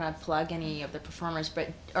know if you want to plug any of the performers, but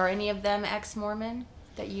are any of them ex-Mormon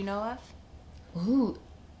that you know of? Ooh,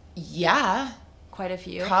 yeah. Quite a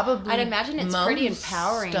few. Probably. I'd imagine it's pretty most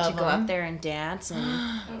empowering to of go them. up there and dance and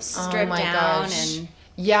Oh strip my down. gosh. And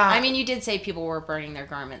Yeah. I mean, you did say people were burning their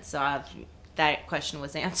garments, so that question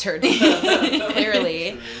was answered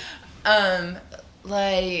clearly.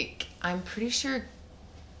 Like, I'm pretty sure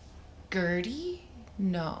Gertie?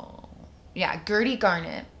 No. Yeah, Gertie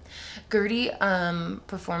Garnett. Gertie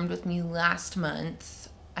performed with me last month.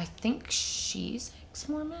 I think she's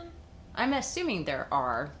ex-Mormon. I'm assuming there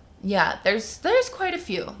are. Yeah, there's quite a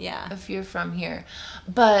few. Yeah. A few from here.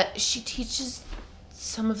 But she teaches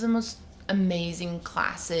some of the most amazing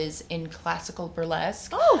classes in classical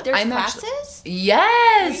burlesque. Oh, there's I'm classes?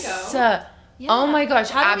 Yes. Yeah. Oh my gosh,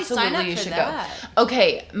 How do we absolutely sign up you for should that? go.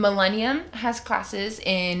 Okay, Millennium has classes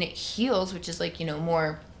in heels, which is like, you know,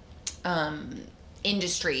 more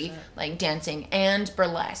industry, like dancing, and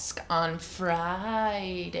burlesque on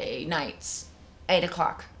Friday nights,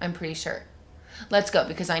 8:00, I'm pretty sure. Let's go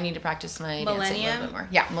because I need to practice my dancing a little Millennium? bit more.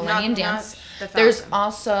 Yeah, Millennium Dance. Not the There's Falcon.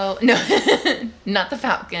 also no, not the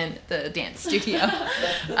Falcon, the dance studio,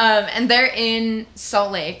 and they're in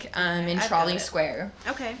Salt Lake, in I've Trolley got it. Square.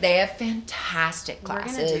 Okay. They have fantastic We're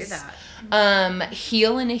classes. gonna do that.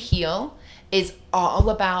 Heel in a Heel is all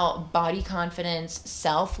about body confidence,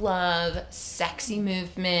 self-love, sexy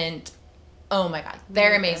movement. Oh my God,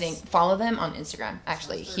 they're amazing. Follow them on Instagram.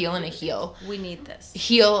 Actually, Heel in a Heel. We need this.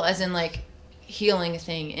 Heel as in like healing a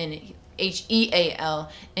thing in HEAL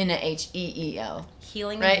in a HEEL.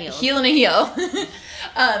 Healing Right? and heels. Heel in a Heel.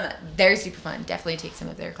 They're super fun. Definitely take some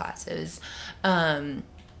of their classes.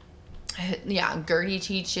 Yeah, Gertie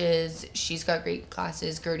teaches. She's got great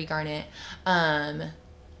classes. Gertie Garnett.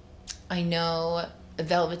 I know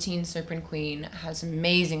Velveteen Serpent Queen has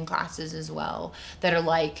amazing classes as well that are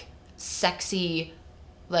like sexy,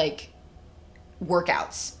 like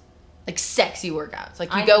workouts. Like sexy workouts.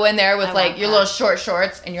 Like you go in there with I like want your that. little short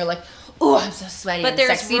shorts and you're like, oh, I'm so sweaty But and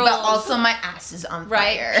there's sexy, but rules. also my ass is on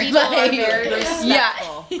Right? fire. People are Like, very yeah.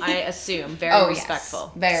 respectful. I assume. Very Oh, yes.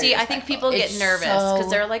 respectful. Very See, I think people respectful. get It's nervous so-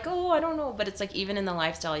 because they're like, oh, I don't know. But it's like even in the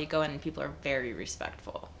lifestyle, you go in and people are very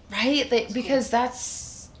respectful. Right? Because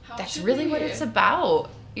that's How should really we what be? it's about,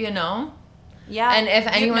 you know? Yeah. And if you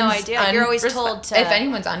anyone's have no idea. You're always told to. if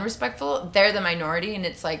anyone's unrespectful, they're the minority, and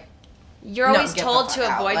it's like You're No, always get the told fuck to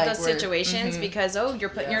out. avoid Like, those we're- situations mhm. because you're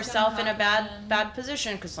putting yourself in a bad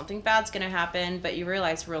position because something bad's gonna happen. But you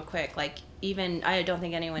realize real quick, like even I don't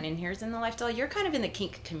think anyone in here is in the lifestyle. You're kind of in the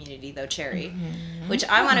kink community though, Cheri, which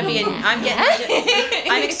I want to be in.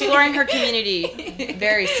 I'm exploring her community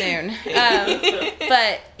very soon.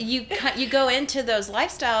 But you go into those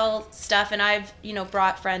lifestyle stuff, and I've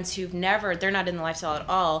brought friends they're not in the lifestyle at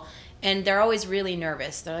all, and they're always really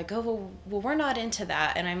nervous. They're like, oh well we're not into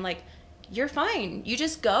that, and I'm like, you're fine. You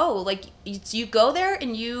just go. Like you go there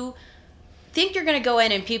and you think you're gonna go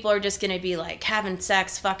in and people are just gonna be like having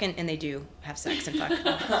sex, fucking, and they do have sex and fuck.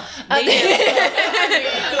 They do.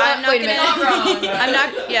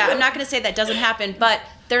 I'm not gonna say that doesn't happen, but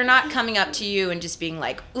they're not coming up to you and just being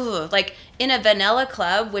like, ooh, like in a vanilla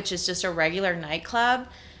club, which is just a regular nightclub,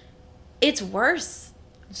 it's worse.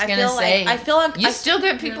 I still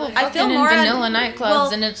get people I fucking feel in more vanilla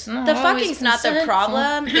nightclubs, and it's not the always fucking's not the consensual.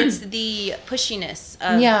 problem. It's the pushiness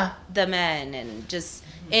of the men, and just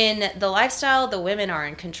In the lifestyle, the women are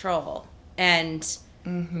in control, and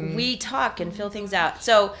we talk and fill things out.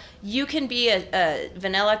 So you can be a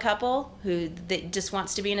vanilla couple that just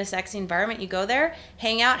wants to be in a sexy environment. You go there,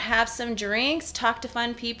 hang out, have some drinks, talk to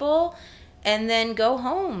fun people, and then go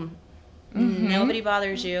home. Nobody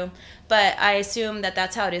bothers you. But I assume that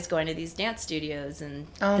that's how it is going to these dance studios and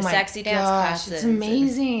the sexy dance classes. It's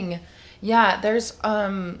amazing. Yeah, there's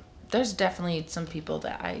definitely some people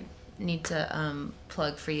that I need to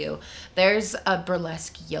plug for you. There's a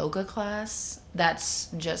burlesque yoga class that's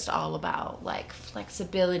just all about like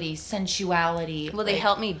flexibility, sensuality. Will they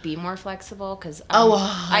help me be more flexible? Because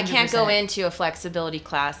I can't go into a flexibility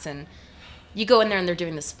class and you go in there and they're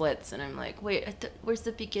doing the splits and I'm like, wait, where's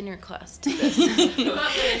the beginner class to this?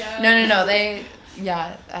 No.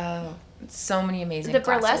 So many amazing The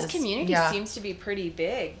classes. burlesque community seems to be pretty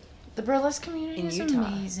big. The burlesque community is Utah.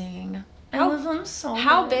 amazing. I love them so much.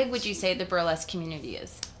 How big would you say the burlesque community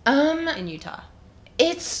is in Utah?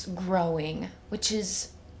 It's growing, which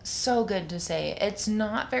is so good to say. It's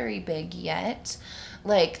not very big yet.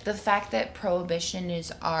 Like, the fact that Prohibition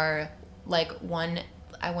is our, like, one,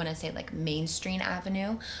 I want to say, like, mainstream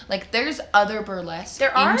avenue. Like, there's other burlesque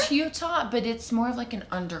into Utah, but it's more of, like, an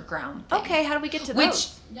underground thing. Okay, how do we get to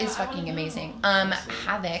those? Which is fucking amazing.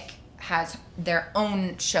 Havoc has their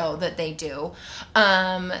own show that they do.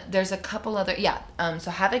 There's a couple other, so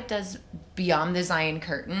Havoc does Beyond the Zion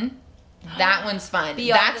Curtain. That one's fun.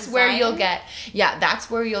 That's where you'll get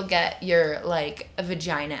your like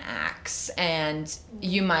vagina acts, and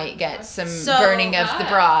you might get some burning of the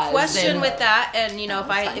bras. Question with that, and you know,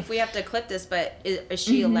 if we have to clip this, but is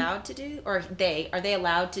she allowed to do, or are they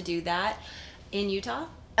allowed to do that in Utah?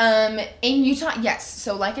 In Utah, yes.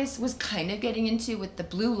 So like I was kind of getting into with the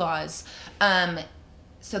blue laws,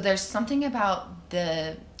 so there's something about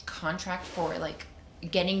the contract for like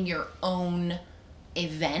getting your own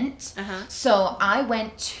event. So I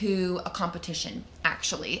went to a competition,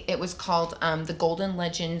 actually. It was called the Golden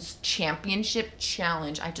Legends Championship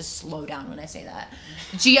Challenge. I just slow down when I say that.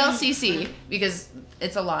 GLCC, because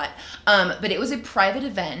it's a lot. But it was a private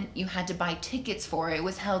event. You had to buy tickets for it. It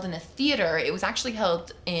was held in a theater. It was actually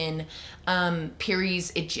held in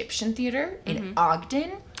Peary's Egyptian Theater in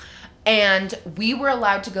Ogden. And we were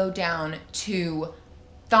allowed to go down to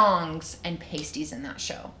thongs and pasties in that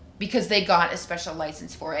show, because they got a special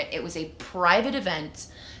license for it. It was a private event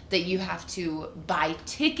that you have to buy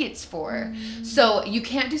tickets for. So you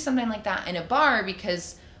can't do something like that in a bar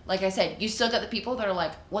because, like I said, you still got the people that are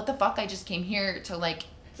like, what the fuck? I just came here to like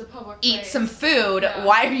eat some food. Yeah.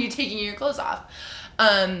 Why are you taking your clothes off?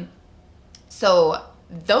 So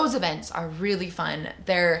those events are really fun.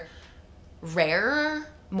 They're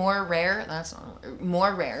more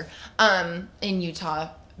rare in Utah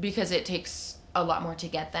because it takes a lot more to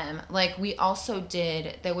get them. Like, we also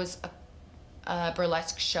there was a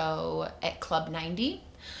burlesque show at Club 90,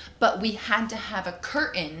 but we had to have a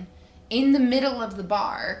curtain in the middle of the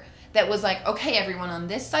bar that was like, okay, everyone on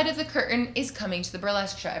this side of the curtain is coming to the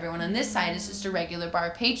burlesque show. Everyone on this side is just a regular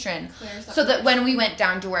bar patron. So that when we went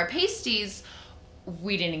down to our pasties,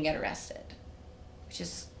 we didn't get arrested, which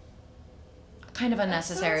is kind of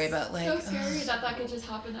unnecessary, but like, so scary that could just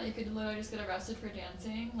happen, that you could literally just get arrested for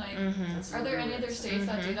dancing. Like, are there any other states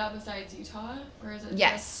that do that besides Utah, or is it?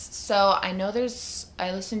 Yes. So I know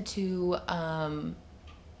I listened to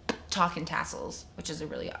Talkin' Tassels, which is a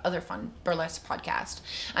really other fun burlesque podcast.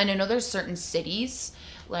 And I know there's certain cities,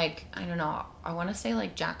 like, I don't know, I want to say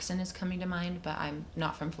like Jackson is coming to mind, but I'm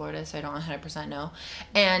not from Florida, so I don't 100% know.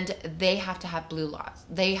 And they have to have blue laws.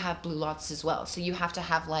 They have blue laws as well. So you have to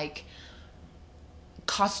have like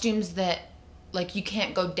costumes that, like, you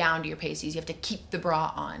can't go down to your pasties. You have to keep the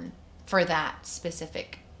bra on for that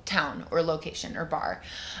specific town or location or bar.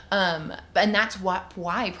 And that's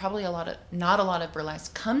why probably not a lot of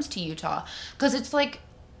burlesque comes to Utah, because it's like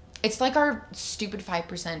our stupid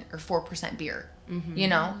 5% or 4% beer. You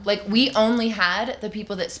know, like, we only had the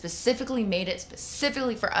people that specifically made it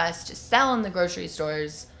specifically for us to sell in the grocery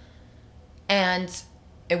stores, and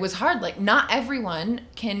it was hard. Like, not everyone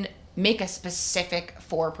can make a specific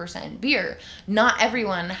 4% beer. Not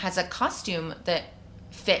everyone has a costume that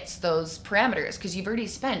fits those parameters, because you've already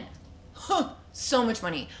spent so much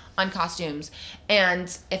money on costumes.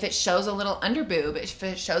 And if it shows a little underboob, if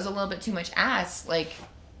it shows a little bit too much ass, like,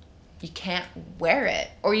 you can't wear it.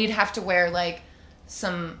 Or you'd have to wear like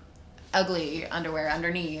some ugly underwear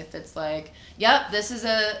underneath. It's like, yep, this is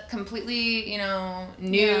a completely, you know,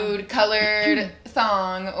 nude colored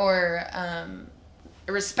thong, or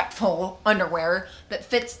respectful underwear that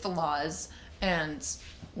fits the laws, and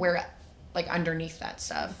wear it like underneath that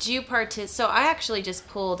stuff. Do you So I actually just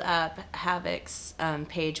pulled up Havoc's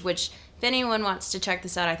page, which if anyone wants to check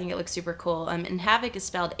this out, I think it looks super cool. And Havoc is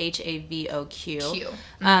spelled HAVOQ.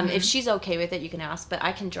 If she's okay with it, you can ask, but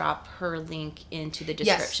I can drop her link into the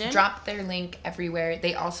description. Yes, drop their link everywhere.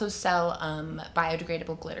 They also sell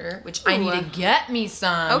biodegradable glitter, which I need to get me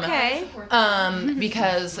some. Okay.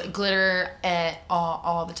 Because glitter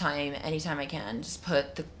all the time, anytime I can, just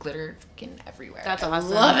put the glitter fucking everywhere. That's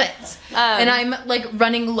awesome. I love it. And I'm like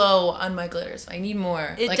running low on my glitter, so I need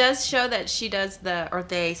more. It does show that she does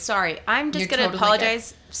I'm just going to totally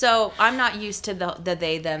apologize. So I'm not used to the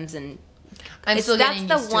they, thems, and I'm still getting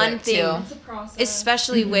used to it, too. It's a process.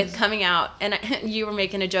 Especially with coming out. And you were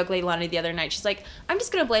making a joke, Leilani, the other night. She's like, I'm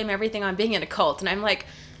just going to blame everything on being in a cult. And I'm like,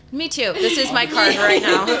 me too. This is my card right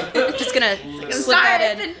now. Just going to slip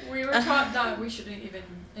that in. We were taught that we shouldn't even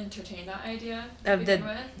entertain that idea Of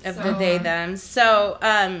the they, them. So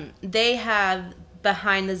they have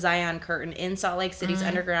Behind the Zion Curtain in Salt Lake City's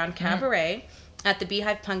underground cabaret at the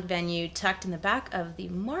Beehive Punk venue, tucked in the back of the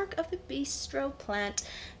Mark of the Bistro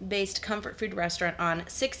plant-based comfort food restaurant on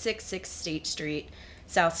 666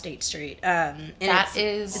 South State Street. And that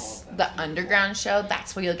is the underground show.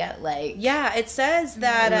 That's where you'll get like... Yeah, it says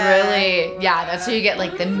that... really? Yeah, that's where you get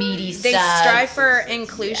like the meaty stuff. They strive for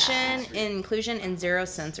inclusion and zero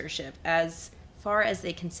censorship as far as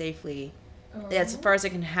they can safely... As far as it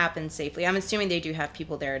can happen safely. I'm assuming they do have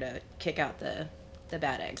people there to kick out the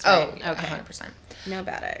bad eggs, right? Oh, yeah, okay. 100%. No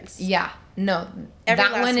bad eggs. Yeah, no. Every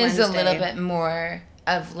that last one is Wednesday. a little bit more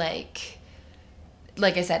of like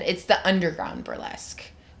I said, it's the underground burlesque.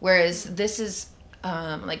 Whereas this is,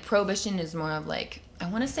 like Prohibition is more of like, I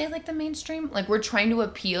want to say like the mainstream. Like we're trying to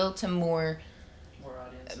appeal to more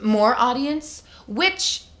audience,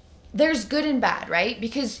 which there's good and bad, right?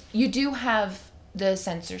 Because you do have the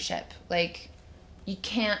censorship. Like you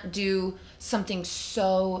can't do something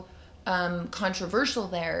so controversial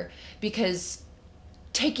there, because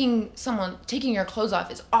taking your clothes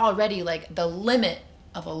off is already like the limit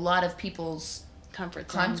of a lot of people's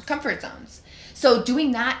comfort zones. So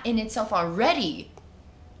doing that in itself already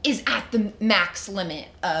is at the max limit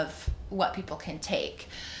of what people can take.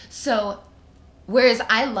 So whereas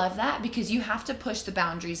I love that, because you have to push the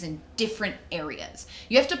boundaries in different areas.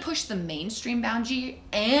 You have to push the mainstream boundary,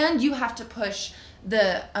 and you have to push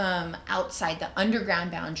the outside, the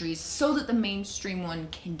underground boundaries, so that the mainstream one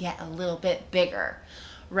can get a little bit bigger,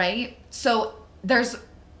 right? So there's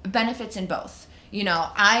benefits in both. You know,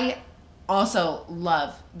 I also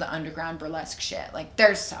love the underground burlesque shit. Like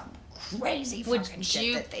there's some crazy fucking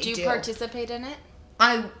shit that they do. Do you participate in it?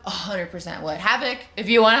 I 100% would. Havoc, if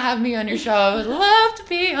you want to have me on your show, I would love to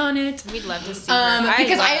be on it. We'd love to see her.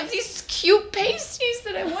 Because I have these cute pasties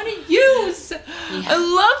that I want to use. Yeah. I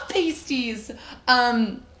love pasties.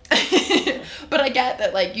 But I get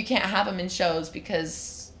that, like, you can't have them in shows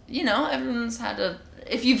because, you know, everyone's had a...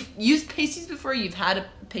 If you've used pasties before, you've had a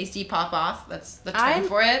pasty pop off. That's the term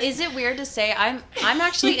for it. Is it weird to say I'm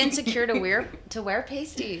actually insecure to wear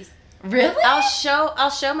pasties? Really? I'll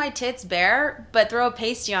show my tits bare, but throw a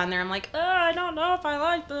pasty on there. I'm like, I don't know if I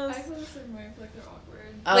like this. I feel the same way. I feel like they're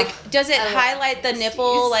awkward. Like, does it highlight the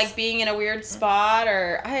nipple, like being in a weird spot,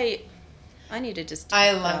 or I need to just.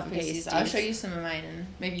 I love pasties. I'll show you some of mine, and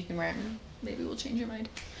maybe you can wear them. Maybe we'll change your mind.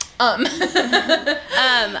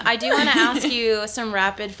 I do want to ask you some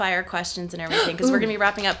rapid fire questions and everything, because we're gonna be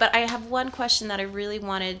wrapping up. But I have one question that I really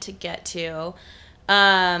wanted to get to.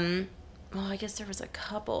 Well, I guess there was a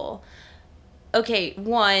couple. Okay,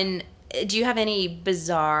 one, do you have any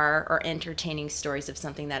bizarre or entertaining stories of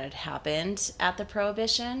something that had happened at the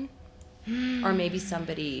Prohibition? Or maybe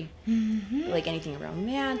somebody, like anything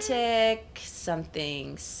romantic,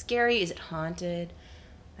 something scary? Is it haunted?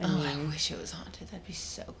 I wish it was haunted. That'd be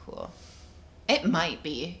so cool. It might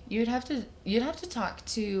be. You'd have to talk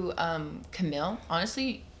to Camille.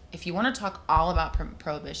 Honestly, if you want to talk all about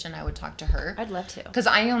Prohibition, I would talk to her. I'd love to. Because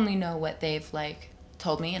I only know what they've like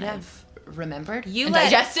told me, and I've remembered and You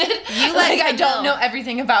digested. let Camille, I don't know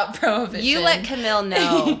everything about Prohibition. You let Camille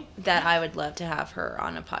know that I would love to have her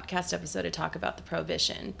on a podcast episode to talk about the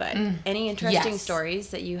Prohibition. But any interesting stories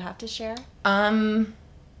that you have to share?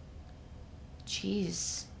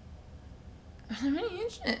 Jeez. Am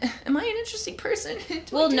I an interesting person?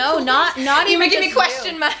 Well, no, not You're even making just me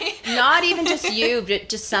question you. Not even just you, but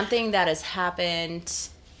just something that has happened.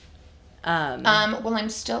 Well, I'm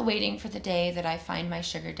still waiting for the day that I find my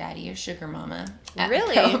sugar daddy or sugar mama at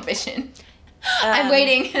Prohibition. I'm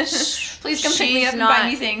waiting. Please come pick me up and buy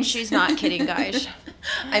me things. She's not kidding, guys.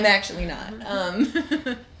 I'm actually not.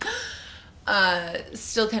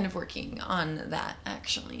 Still kind of working on that,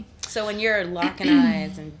 actually. So when you're locking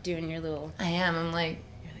eyes and doing your little... I am. I'm like,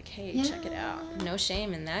 hey, check it out. No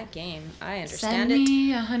shame in that game. I understand send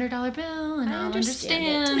me $100 bill and I'll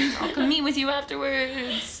understand. I'll come meet with you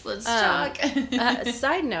afterwards. Let's talk.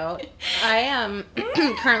 Side note, I am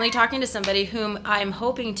currently talking to somebody whom I'm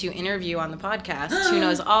hoping to interview on the podcast who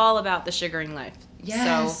knows all about the sugaring life.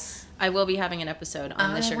 Yes. So I will be having an episode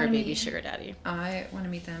on the sugar baby, sugar daddy. I want to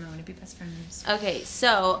meet them. I want to be best friends. Okay,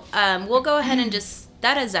 so we'll go ahead and just...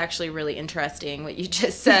 That is actually really interesting, what you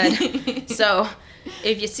just said. So,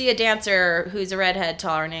 if you see a dancer who's a redhead,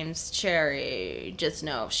 tall, her name's Cheri, just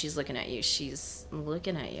know if she's looking at you, she's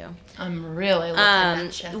looking at you. I'm really looking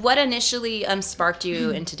at you. What initially sparked you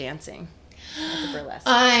into dancing at the burlesque?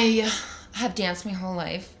 I have danced my whole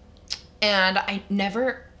life, and I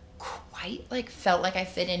never quite felt like I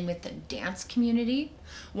fit in with the dance community.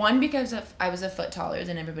 One, because I was a foot taller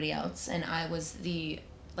than everybody else, and I was the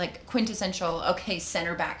quintessential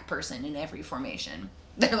center back person in every formation.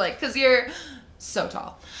 They're like, because you're so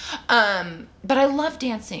tall. But I loved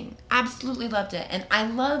dancing, absolutely loved it, and I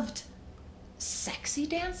loved sexy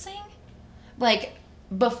dancing.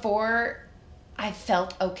 Before I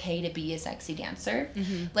felt okay to be a sexy dancer,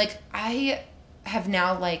 I have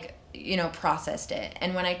now processed it.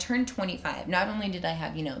 And when I turned 25, not only did I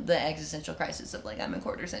have, the existential crisis of I'm a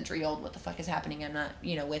quarter century old, what the fuck is happening? I'm not,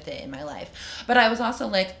 with it in my life. But I was also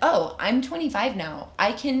like, oh, I'm 25 now.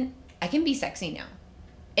 I can be sexy now.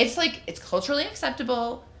 It's it's culturally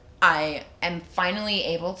acceptable. I am finally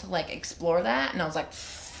able to explore that. And I was like,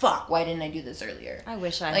 fuck, why didn't I do this earlier? I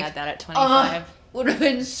wish I had that at 25. Would have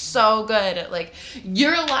been so good.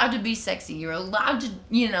 You're allowed to be sexy. You're allowed to,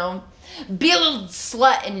 be a little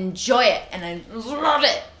slut and enjoy it. And I love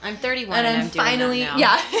it. I'm 31 and I'm finally doing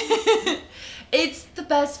that now. Yeah. It's the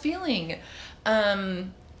best feeling.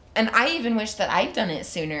 And I even wish that I'd done it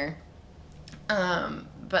sooner.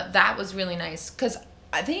 But that was really nice. Because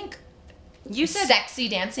I think you said sexy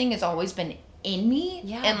dancing has always been in me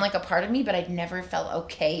and a part of me, but I'd never felt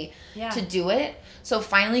okay to do it. So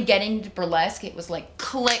finally getting to burlesque, it was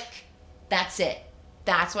click, that's it.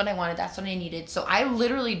 That's what I wanted. That's what I needed. So I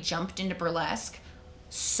literally jumped into burlesque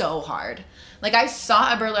so hard. I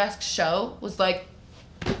saw a burlesque show, was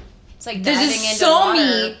it's like this diving is into so water,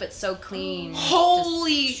 me. but so clean.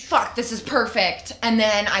 Holy fuck, this is perfect. And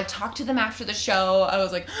then I talked to them after the show. I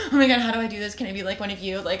was like, oh my god, how do I do this? Can I be one of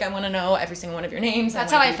you? I want to know every single one of your names.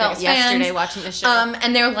 That's how I felt yesterday watching the show.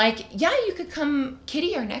 And they're like, yeah, you could come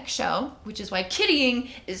kitty our next show, which is why kittying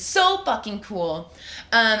is so fucking cool.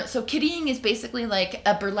 So kittying is basically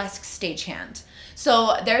a burlesque stagehand.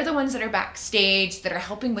 So they're the ones that are backstage, that are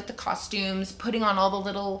helping with the costumes, putting on all the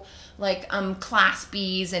little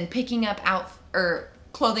claspies and picking up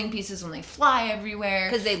clothing pieces when they fly everywhere.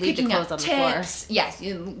 Because they leave the clothes on the floor. Yes,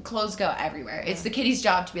 clothes go everywhere. Yeah. It's the kitty's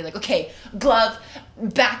job to be okay, glove,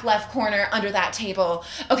 back left corner under that table.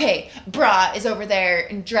 Okay, bra is over there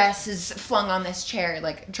and dress is flung on this chair.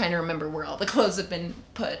 Trying to remember where all the clothes have been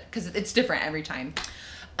put because it's different every time.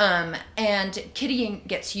 And kittying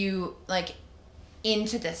gets you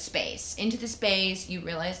into the space. You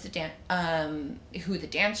realize who the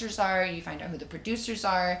dancers are. You find out who the producers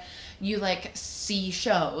are. You see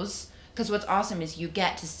shows, because what's awesome is you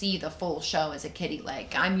get to see the full show as a kitty.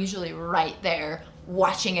 I'm usually right there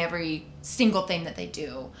watching every single thing that they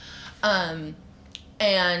do, and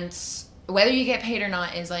whether you get paid or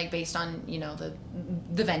not is based on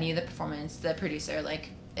the venue, the performance, the producer,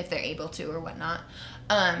 if they're able to or whatnot.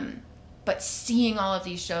 But seeing all of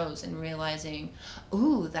these shows and realizing,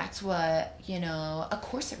 ooh, that's what, a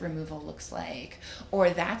corset removal looks like.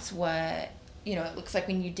 Or that's what, it looks like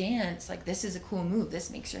when you dance. This is a cool move.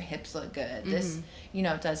 This makes your hips look good. Mm-hmm. This,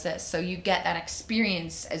 does this. So you get that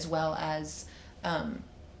experience as well as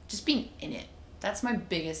just being in it. That's my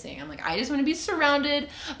biggest thing. I'm I just want to be surrounded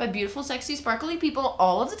by beautiful, sexy, sparkly people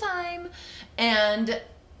all of the time. And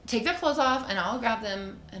take their clothes off and I'll grab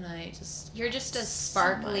them, and you're just a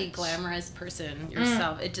sparkly, glamorous person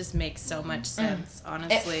yourself. It just makes so much sense,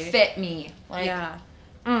 honestly. It fit me. Yeah.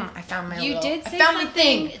 I found my You did say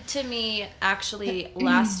something to me actually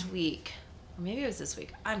last week, or maybe it was this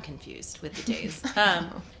week. I'm confused with the days.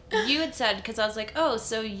 You had said, because I was like, oh,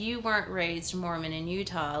 so you weren't raised Mormon in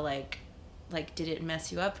Utah, did it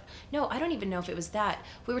mess you up? No, I don't even know if it was that.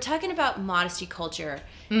 We were talking about modesty culture,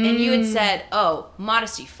 and you had said, oh,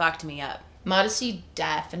 modesty fucked me up. Modesty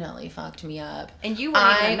definitely fucked me up. And you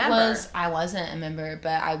weren't even a member. I wasn't a member,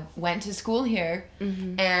 but I went to school here,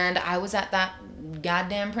 and I was at that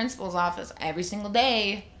goddamn principal's office every single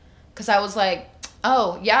day, because I was like,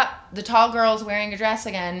 oh, yeah, the tall girl's wearing a dress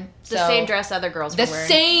again. The same dress other girls were wearing.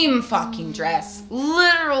 The same fucking dress.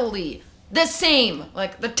 Literally. the same.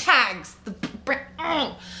 Like the tags, But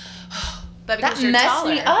that because you're messed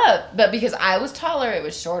taller. me up. But because I was taller, it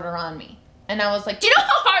was shorter on me. And I was like, do you know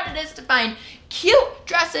how hard it is to find cute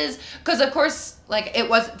dresses? Because of course, like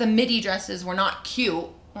the midi dresses were not cute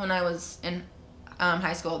when I was in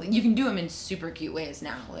high school. You can do them in super cute ways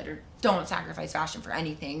now that don't sacrifice fashion for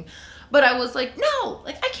anything. But I was like, no,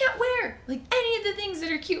 like I can't wear like any of the things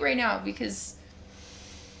that are cute right now because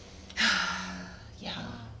yeah,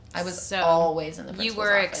 I was always in the principal's You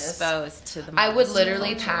were office. exposed to the I would most.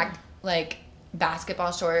 literally pack like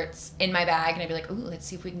basketball shorts in my bag and I'd be like, ooh, let's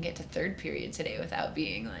see if we can get to third period today without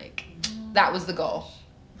being like, that was the goal.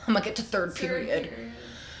 I'm gonna get to third period.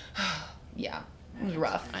 Yeah, it was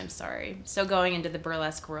rough. I'm sorry. So going into the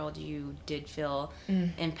burlesque world, you did feel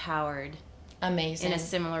empowered. Amazing. In a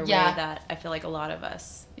similar way that I feel like a lot of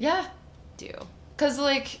us do. Cause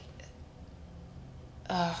like,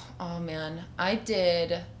 oh man, I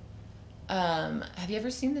did, have you ever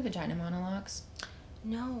seen the Vagina Monologues?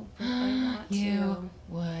 No, but I want to. You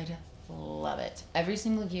would love it. Every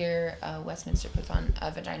single year, Westminster puts on a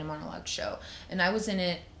Vagina Monologue show. And I was in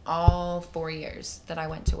it all 4 years that I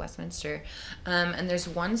went to Westminster. And there's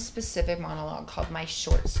one specific monologue called My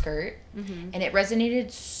Short Skirt. Mm-hmm. And it resonated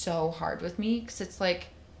so hard with me because it's like,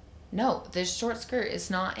 no, this short skirt is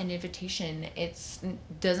not an invitation. It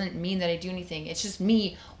doesn't mean that I do anything. It's just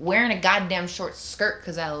me wearing a goddamn short skirt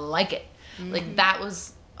because I like it. Mm-hmm. Like that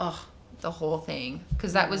was, the whole thing.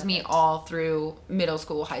 Because that was me all through middle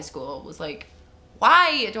school, high school. It was like,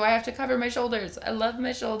 why do I have to cover my shoulders? I love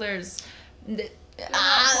my shoulders. Shoulders.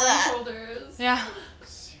 Yeah.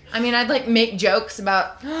 I mean, I'd like make jokes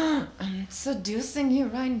about, I'm seducing you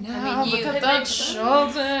right now. I mean, look at that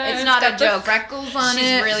shoulder. It's not got a joke. The freckles on She's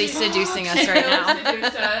it. really seducing us right now.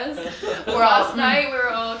 Seduced us. Last night we were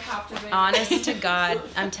all captivated. Honest to God,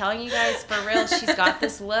 I'm telling you guys for real. She's got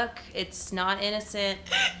this look. It's not innocent.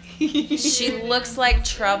 She looks like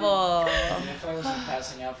trouble. And if I wasn't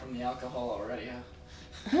passing out from the alcohol already,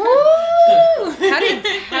 Woo!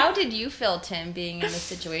 How did you feel, Tim, being in this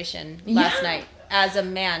situation last night as a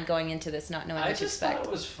man going into this, not knowing what to expect? I just thought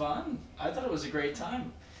it was fun. I thought it was a great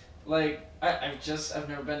time. Like I've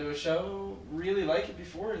never been to a show really like it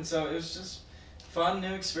before, and so it was just fun,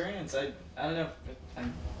 new experience. I don't know.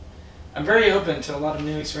 I'm very open to a lot of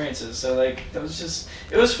new experiences. So like it was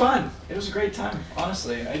fun. It was a great time.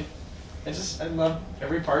 Honestly, I love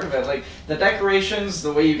every part of it. Like the decorations,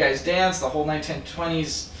 the way you guys dance, the whole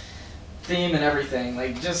 1920s theme and everything.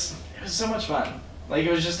 Like it was so much fun. Like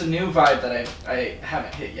it was just a new vibe that I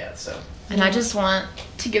haven't hit yet. So. And I just want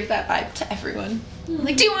to give that vibe to everyone.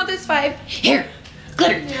 Like, do you want this vibe? Here,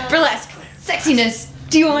 glitter, burlesque, sexiness.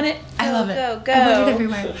 Do you want it? I love it. Go. I want it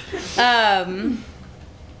everywhere.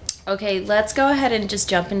 Okay, let's go ahead and just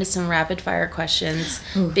jump into some rapid fire questions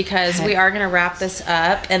because okay. we are going to wrap this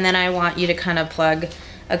up, and then I want you to kind of plug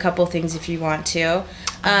a couple things if you want to.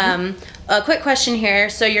 A quick question here.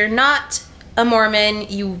 So you're not a Mormon.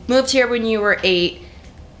 You moved here when you were 8.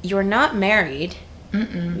 You're not married.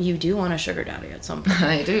 Mm-mm. You do want a sugar daddy at some point.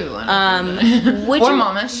 I do. Would or you,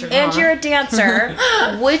 mama, sugar and mama. you're a dancer.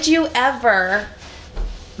 Would you ever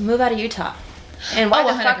move out of Utah? And why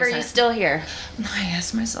the fuck are you 100%. still here? I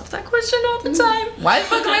ask myself that question all the time. Why the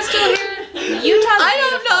fuck am I still here? Utah's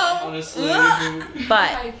I Honestly, don't know.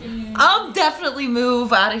 but I'll definitely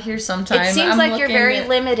move out of here sometime. it seems I'm like you're looking very at-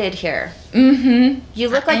 limited here. Mm-hmm. You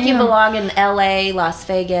look I like you am. belong in LA, Las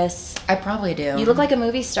Vegas. I probably do. You look like a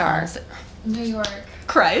movie star. New York.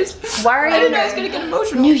 Cries. Why are I you didn't know I was gonna get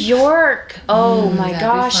emotional. New York? Oh my that'd be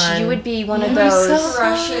gosh, fun. you would be one of You'd those so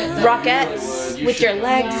crush it. Rockettes You with should your go.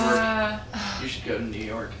 legs. Yeah. You should go to New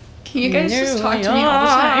York. Can you guys just New talk to me all the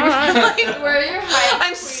time? York. Like, Where are your hype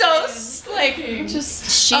I'm so queen? just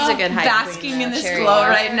She's a good hype basking queen, in though, this Cheri. glow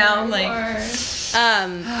right now. Or- Like,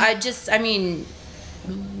 I mean,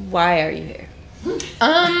 why are you here?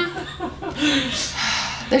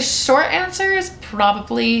 the short answer is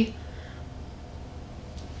probably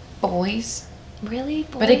boys, Really?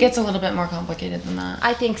 but it gets a little bit more complicated than that.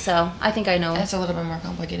 I think so. I think I know. It's a little bit more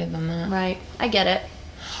complicated than that. Right. I get it.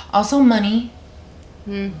 Also, money.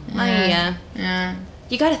 Yeah. Yeah.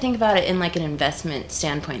 You got to think about it in like an investment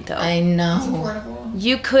standpoint, though. I It's know. affordable.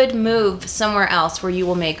 You could move somewhere else where you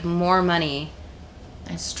will make more money.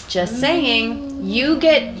 It's true. Just saying. You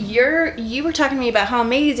were talking to me about how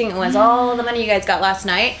amazing it was, all the money you guys got last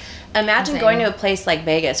night. Imagine Insane. going to a place like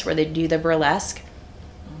Vegas where they do the burlesque.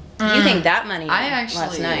 You think that money I last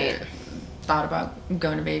actually night. thought about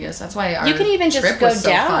going to Vegas. That's why our You can even just trip go was so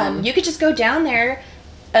down. fun. You could just go down there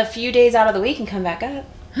a few days out of the week and come back up.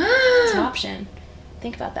 It's an option.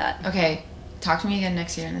 Think about that. Okay, talk to me again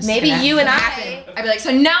next year. And this Maybe is gonna you and happen. I'd be like,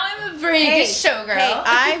 so now I'm a Vegas showgirl. Hey,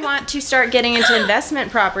 I want to start getting into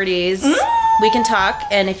investment properties. We can talk,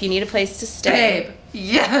 and if you need a place to stay. Babe.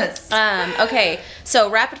 Yes. Okay, so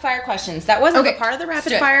rapid fire questions. That wasn't a part of the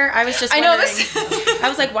rapid fire. I was just wondering. I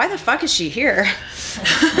was like, why the fuck is she here?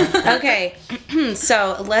 Okay,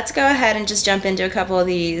 so let's go ahead and just jump into a couple of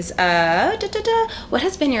these. What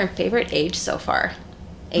has been your favorite age so far?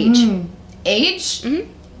 Age? Age?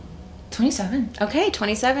 27. Okay,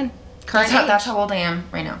 27. Current That's how old I am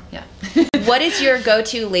right now. Yeah. What is your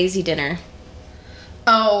go-to lazy dinner?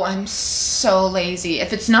 Oh, I'm so lazy.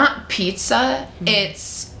 If it's not pizza,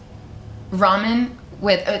 it's ramen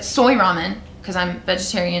with soy ramen because I'm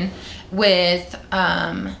vegetarian with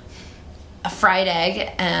a fried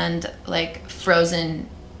egg and like frozen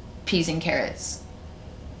peas and carrots.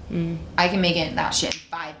 I can make it that shit in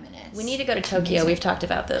 5 minutes. We need to go to Tokyo. We've talked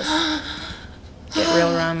about this. Get real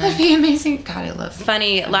ramen. That'd be amazing. God, I love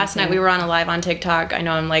Funny, last night we were on a live on TikTok. I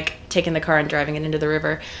know I'm like taking the car and driving it into the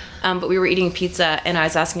river. But we were eating pizza and I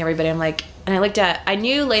was asking everybody, I'm like, and I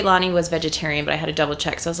knew Leilani was vegetarian, but I had to double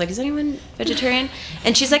check. So I was like, is anyone vegetarian?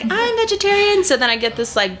 And she's like, I'm vegetarian. So then I get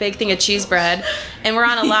this like big thing of cheese bread and we're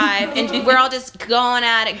on a live and we're all just going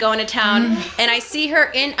at it, going to town. And I see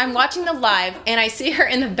her I'm watching the live and I see her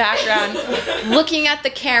in the background looking at the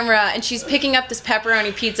camera and she's picking up this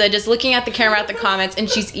pepperoni pizza, just looking at the camera at the comments and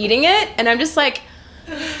she's eating it. And I'm just like,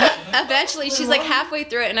 eventually she's like halfway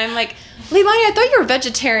through it and I'm like, Leilani, I thought you were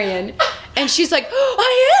vegetarian. And she's like,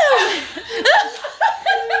 I am.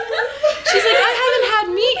 She's like, I haven't had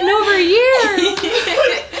meat in over a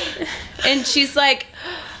year. And she's like,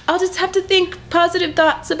 I'll just have to think positive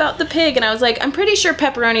thoughts about the pig. And I was like, I'm pretty sure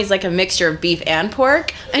pepperoni is like a mixture of beef and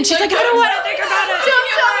pork. And she's like, I don't want to think about it.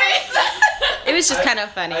 It was just kind of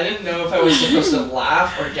funny. I didn't know if I was supposed to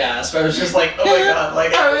laugh or gasp. I was just like, oh my god,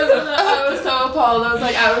 like. I was so appalled.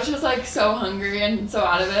 I was just like so hungry and so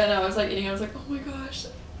out of it, and I was like eating. I was like, oh my gosh.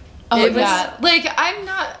 Oh yeah, like I'm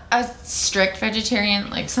not a strict vegetarian.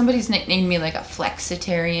 Like somebody's nicknamed me like a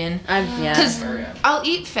flexitarian. Because I'll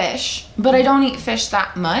eat fish, but I don't eat fish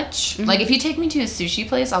that much. Like if you take me to a sushi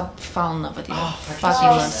place, I'll fall in love with you. I fucking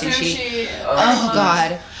love sushi. Oh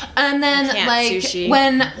god. And then like sushi.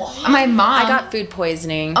 when my mom, I got food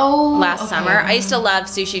poisoning last summer. I used to love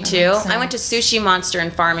sushi too. I went to Sushi Monster in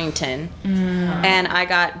Farmington, and I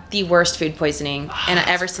got the worst food poisoning. And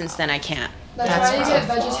ever since then, I can't. That's why you get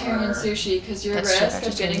vegetarian sushi, because your risk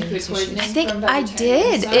of getting food poisoning. I think I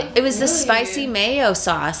did. It was the spicy mayo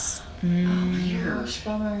sauce. Oh my gosh,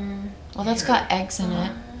 bummer. Well, that's got eggs in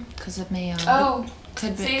it because of mayo. Oh, could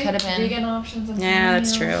have been vegan options. Yeah,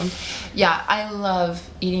 that's true. Yeah, I love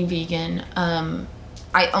eating vegan.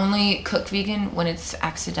 I only cook vegan when it's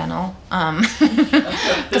accidental,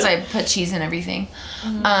 because I put cheese in everything.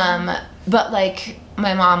 But like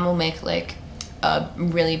my mom will make like a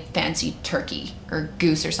really fancy turkey or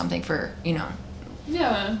goose or something for,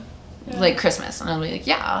 like Christmas, and I'll be like,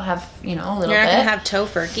 yeah, I'll have, a little bit. You're not gonna have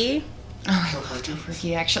tofurkey? Oh, I love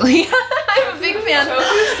tofurkey, actually. I'm a big fan.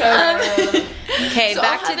 Okay, so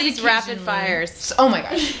back to these rapid fires. Oh my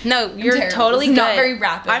gosh. No, you're totally good. Not very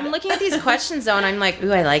rapid. I'm looking at these questions though, and I'm like,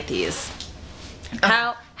 ooh, I like these.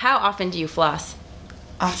 How often do you floss?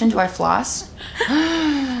 Often do I floss?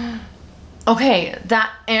 Okay,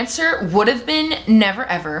 that answer would have been never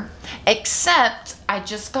ever, except I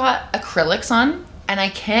just got acrylics on, and I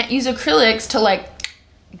can't use acrylics to like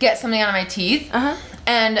get something out of my teeth.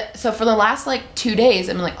 And so for the last like 2 days,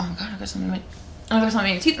 I'm like, oh my god, I got something in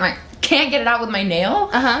my teeth. And I can't get it out with my nail.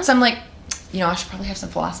 So I'm like, I should probably have some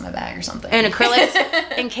floss in my bag or something. And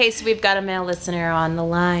acrylics, in case we've got a male listener on the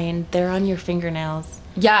line, they're on your fingernails.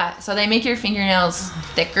 Yeah, so they make your fingernails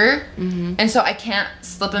thicker, and so I can't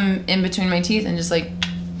slip them in between my teeth and just like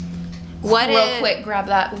real quick grab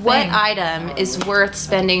that thing. What item is worth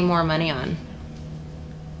spending more money on?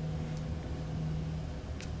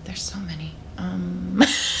 There's so many.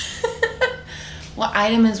 What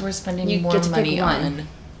item is worth spending more money on?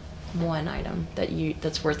 One item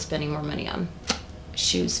that's worth spending more money on.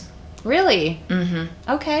 Shoes. Really?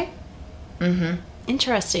 Okay.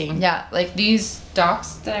 Interesting. Yeah, like these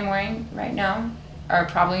Docs that I'm wearing right now are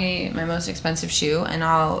probably my most expensive shoe, and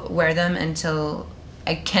I'll wear them until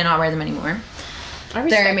I cannot wear them anymore.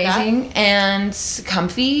 They're amazing and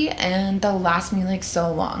comfy, and they'll last me like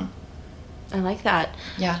so long. I like that.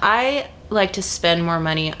 Yeah. I like to spend more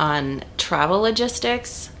money on travel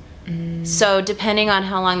logistics. So depending on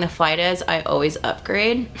how long the flight is, I always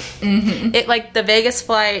upgrade. It like the Vegas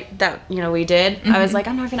flight that we did, I was like,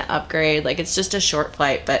 I'm not gonna upgrade, like it's just a short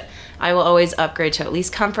flight, but I will always upgrade to at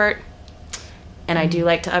least comfort. And I do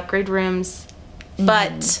like to upgrade rooms,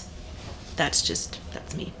 but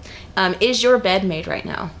That's me. Is your bed made right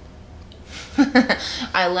now?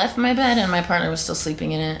 I left my bed and my partner was still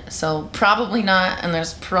sleeping in it, so probably not. And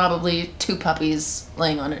there's probably 2 puppies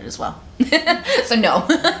laying on it as well. So no.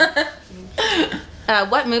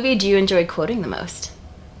 What movie do you enjoy quoting the most?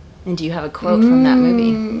 And do you have a quote from that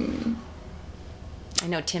movie? I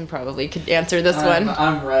know Tim probably could answer this one.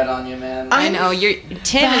 I'm right on you, man. I know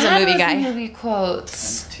Tim is a movie guy. Movie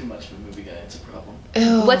quotes. I'm too much of a movie guy. It's a problem.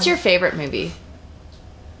 Ew. What's your favorite movie?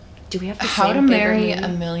 Do we have the How to same favorite Marry movie? a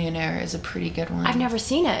Millionaire is a pretty good one. I've never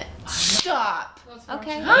seen it. Stop.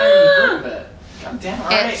 Okay. I never heard of it. God damn. All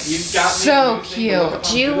right, It's you got me. so moving to cute. look up Do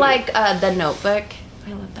on you Hulu. like The Notebook?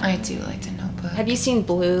 I love that. I do like The Notebook. Have you seen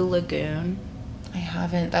Blue Lagoon? I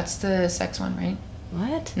haven't. That's the sex one, right?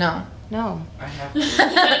 What? No. No. I have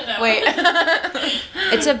to. Wait.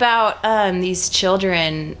 It's about these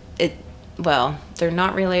children. Well, they're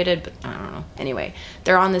not related, but I don't know. Anyway,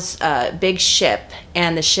 they're on this big ship,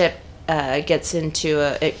 and the ship gets into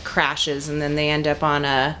it crashes, and then they end up on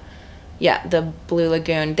the Blue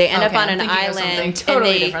Lagoon. They end up on I'm an thinking of something island,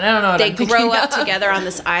 totally and different. I don't know what they I'm thinking grow up of. together on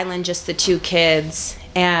this island, just the 2 kids,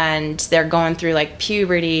 and they're going through like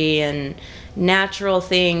puberty and natural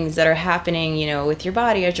things that are happening, with your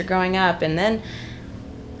body as you're growing up. And then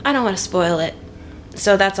I don't want to spoil it,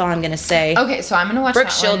 so that's all I'm gonna say. Okay, so I'm gonna watch Brooke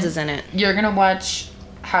that Shields one. is in it. You're gonna watch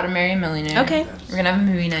How to Marry a Millionaire. Okay. We're gonna have a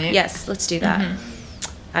movie night. Yes, let's do that.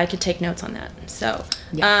 I could take notes on that. So,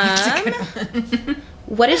 Yeah. That's a good one.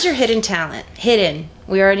 what is your hidden talent? Hidden.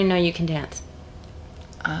 We already know you can dance.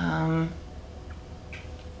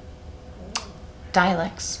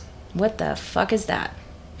 Dialects. What the fuck is that?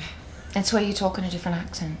 It's where you talk in a different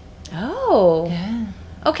accent. Oh. Yeah.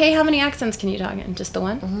 Okay, how many accents can you talk in? Just the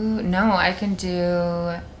one? Ooh, no, I can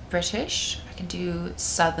do British. I can do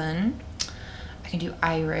Southern. I can do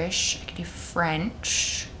Irish. I can do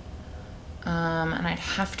French. And I'd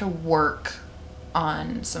have to work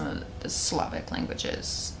on some of the Slavic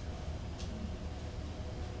languages.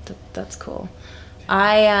 That's cool.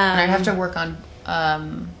 And I'd have to work on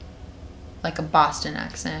like a Boston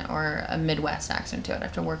accent or a Midwest accent too. I'd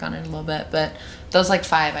have to work on it a little bit, but those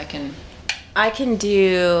 5 I can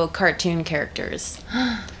do cartoon characters.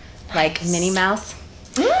 Like Minnie Mouse.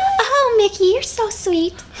 Oh, Mickey, you're so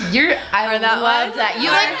sweet. I that love one? that. You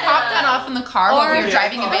popped that off in the car while we were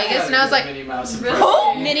driving in Vegas, and I was like, Minnie Mouse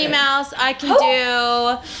Minnie Mouse. I can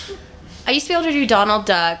do. I used to be able to do Donald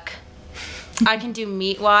Duck. I can do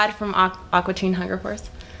Meatwad from Aqua Teen Hunger Force.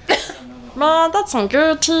 Mom, that's some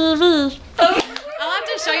good TV. I'll have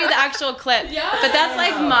to show you the actual clip. Yeah. But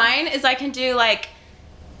that's mine is I can do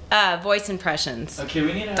voice impressions. Okay,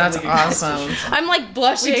 we need to have That's a awesome. competition. I'm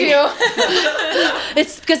blushing. we do.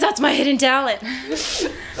 It's because that's my hidden talent. That's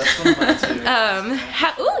one of mine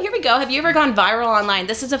too. Here we go. Have you ever gone viral online?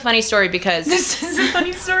 This is a funny story because This is a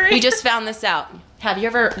funny story. we just found this out. Have you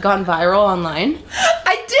ever gone viral online?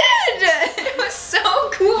 I did. It was so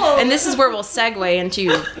cool. And this is where we'll segue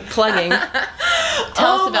into plugging.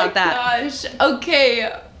 Tell us about that. Gosh.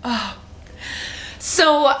 Okay. Oh.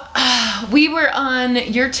 So we were on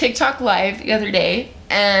your TikTok live the other day,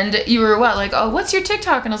 and you were what's your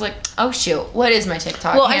TikTok? And I was like, oh shoot, what is my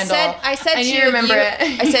TikTok Well, handle? I said I to need you, to remember it.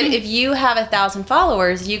 I said if you have 1,000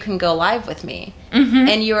 followers, you can go live with me.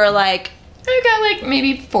 And you were like, I got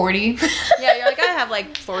maybe 40. yeah, you're like, I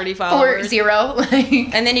have 40 followers. 40.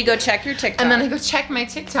 And then you go check your TikTok. And then I go check my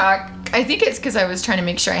TikTok. I think it's because I was trying to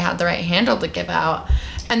make sure I had the right handle to give out.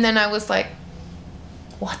 And then I was like,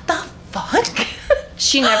 what the fuck?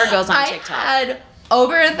 She never goes on I TikTok. had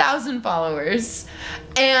over 1,000 followers.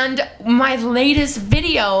 And my latest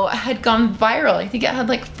video had gone viral. I think it had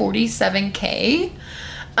 47K.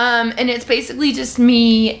 And it's basically just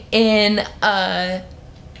me in a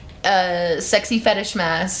sexy fetish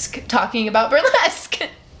mask talking about burlesque,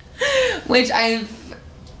 which I've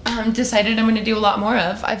decided I'm going to do a lot more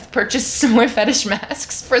of. I've purchased some more fetish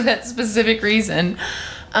masks for that specific reason.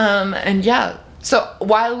 And yeah, so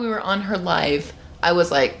while we were on her live, I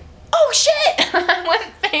was like, oh shit, I went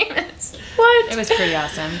famous. What? It was pretty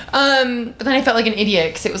awesome. But then I felt like an idiot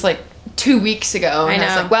because it was 2 weeks ago. And I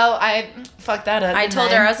was know. like, well, I fucked that up. I didn't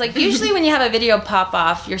told her, I was like, usually when you have a video pop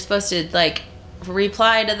off, you're supposed to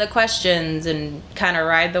reply to the questions and kind of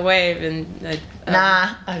ride the wave. And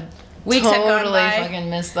Nah, I weeks had gone totally by. fucking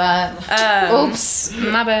missed that. Oops,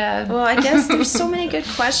 my bad. Well, I guess there's so many good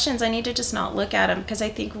questions. I need to just not look at them because I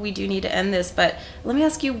think we do need to end this. But let me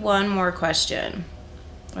ask you one more question.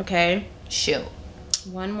 Okay? Shoot.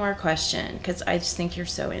 One more question because I just think you're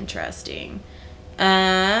so interesting.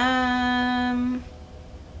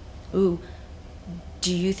 Ooh.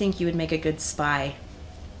 Do you think you would make a good spy?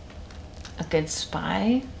 A good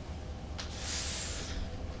spy?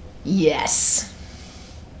 Yes.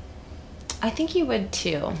 I think you would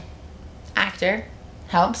too. Actor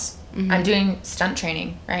helps. Mm-hmm. I'm doing stunt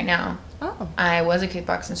training right now. Oh. I was a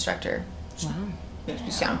kickbox instructor. Wow. Makes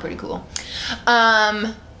me sound pretty cool.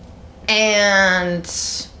 And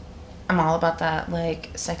I'm all about that, like,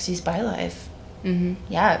 sexy spy life. Mm-hmm.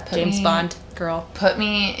 Yeah, James Bond girl. Put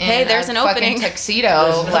me in Hey, there's a an fucking opening.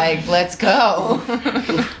 tuxedo. Like, let's go.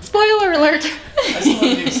 Spoiler alert. I still haven't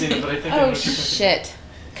even seen it, but I think I know Oh, what you're thinking. shit.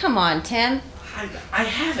 Come on, Tim. I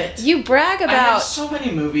have it. You brag I have about... so many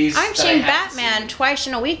movies. I'm that seeing I haven't Batman seen. twice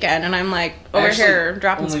in a weekend, and I'm like, I over actually here,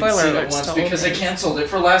 dropping only spoiler seen it alerts. once to because I old things. canceled it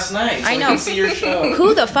for last night. So I know. I can see your show.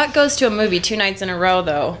 Who the fuck goes to a movie 2 nights in a row,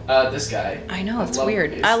 though? This guy. I know, it's love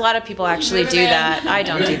weird. movies. A lot of people actually do that. I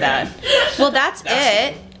don't do that. Well, that's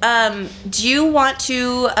it. Do you want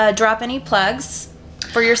to drop any plugs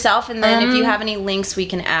for yourself? And then if you have any links we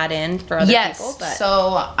can add in for other people. But.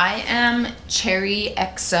 So I am Cheri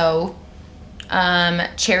XO.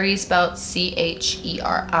 Cheri spelled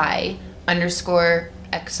CHERI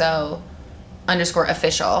 _XO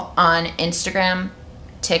 _official on Instagram,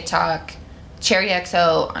 TikTok, Cheri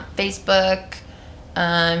XO on Facebook,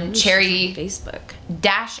 Cheri Facebook.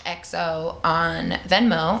 -XO on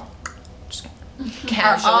Venmo. Just Are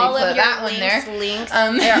casually all put of your that one links there. links?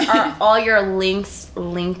 Are all your links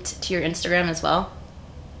linked to your Instagram as well?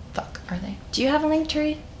 Fuck, are they? Do you have a link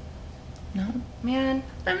tree? No. Man.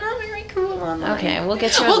 I'm not very cool on that. Okay, we'll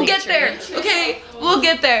get you a We'll link get tree. there. Okay, we'll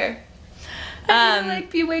get there. I feel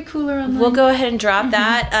like be way cooler on We'll go ahead and drop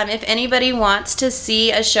that. If anybody wants to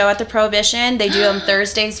see a show at the Prohibition, they do them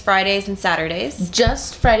Thursdays, Fridays, and Saturdays.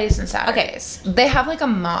 Just Fridays and Saturdays. They have like a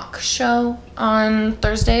mock show on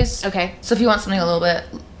Thursdays. Okay. So if you want something a little bit,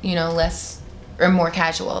 less or more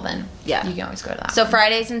casual, then Yeah. you can always go to that. So one.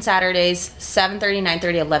 Fridays and Saturdays, 7:30,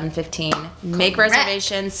 9:30, 11:15. Make Correct.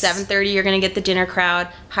 reservations. 7:30, you're going to get the dinner crowd.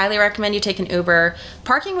 Highly recommend you take an Uber.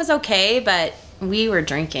 Parking was okay, but we were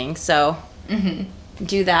drinking, so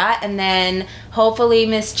do that. And then hopefully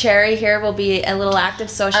Miss Cheri here will be a little active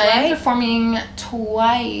I'm socialite. performing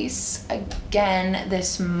twice again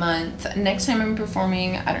this month. Next time I'm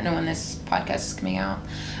performing, I don't know when this podcast is coming out,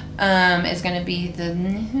 is going to be the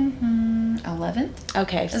 11th.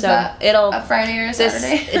 Okay, Is so that it'll... a Friday or a This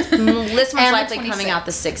Saturday? this one's And the likely coming out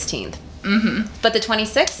the 16th. But the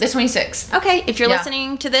 26th? The 26th. Okay, if you're Yeah.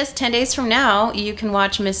 listening to this 10 days from now, you can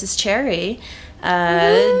watch Mrs. Cheri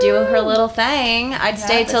do her little thing. I'd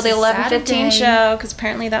stay till the that's a 11:15 Saturday. show because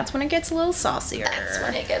apparently that's when it gets a little saucier. That's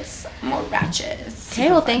when it gets more ratchet. Okay,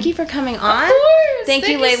 well, thank you for coming on. course. Thank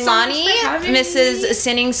you, Thank you so much Leilani, for having Mrs. me.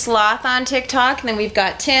 Sinning Sloth on TikTok. And then we've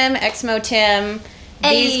got Tim, Exmo Tim.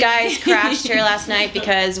 These Hey. guys crashed here last night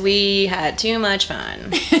because we had too much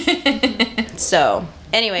fun. So,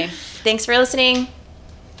 anyway, thanks for listening.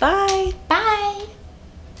 Bye. Bye.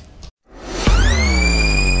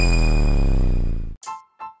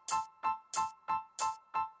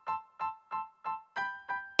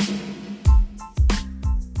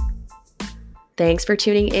 Thanks for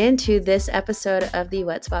tuning in to this episode of the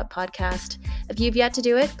Wet Spot Podcast. If you've yet to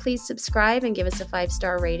do it, please subscribe and give us a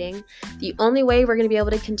 5-star rating. The only way we're going to be able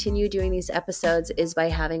to continue doing these episodes is by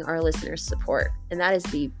having our listeners' support. And that is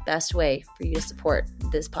the best way for you to support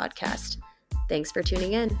this podcast. Thanks for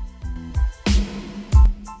tuning in.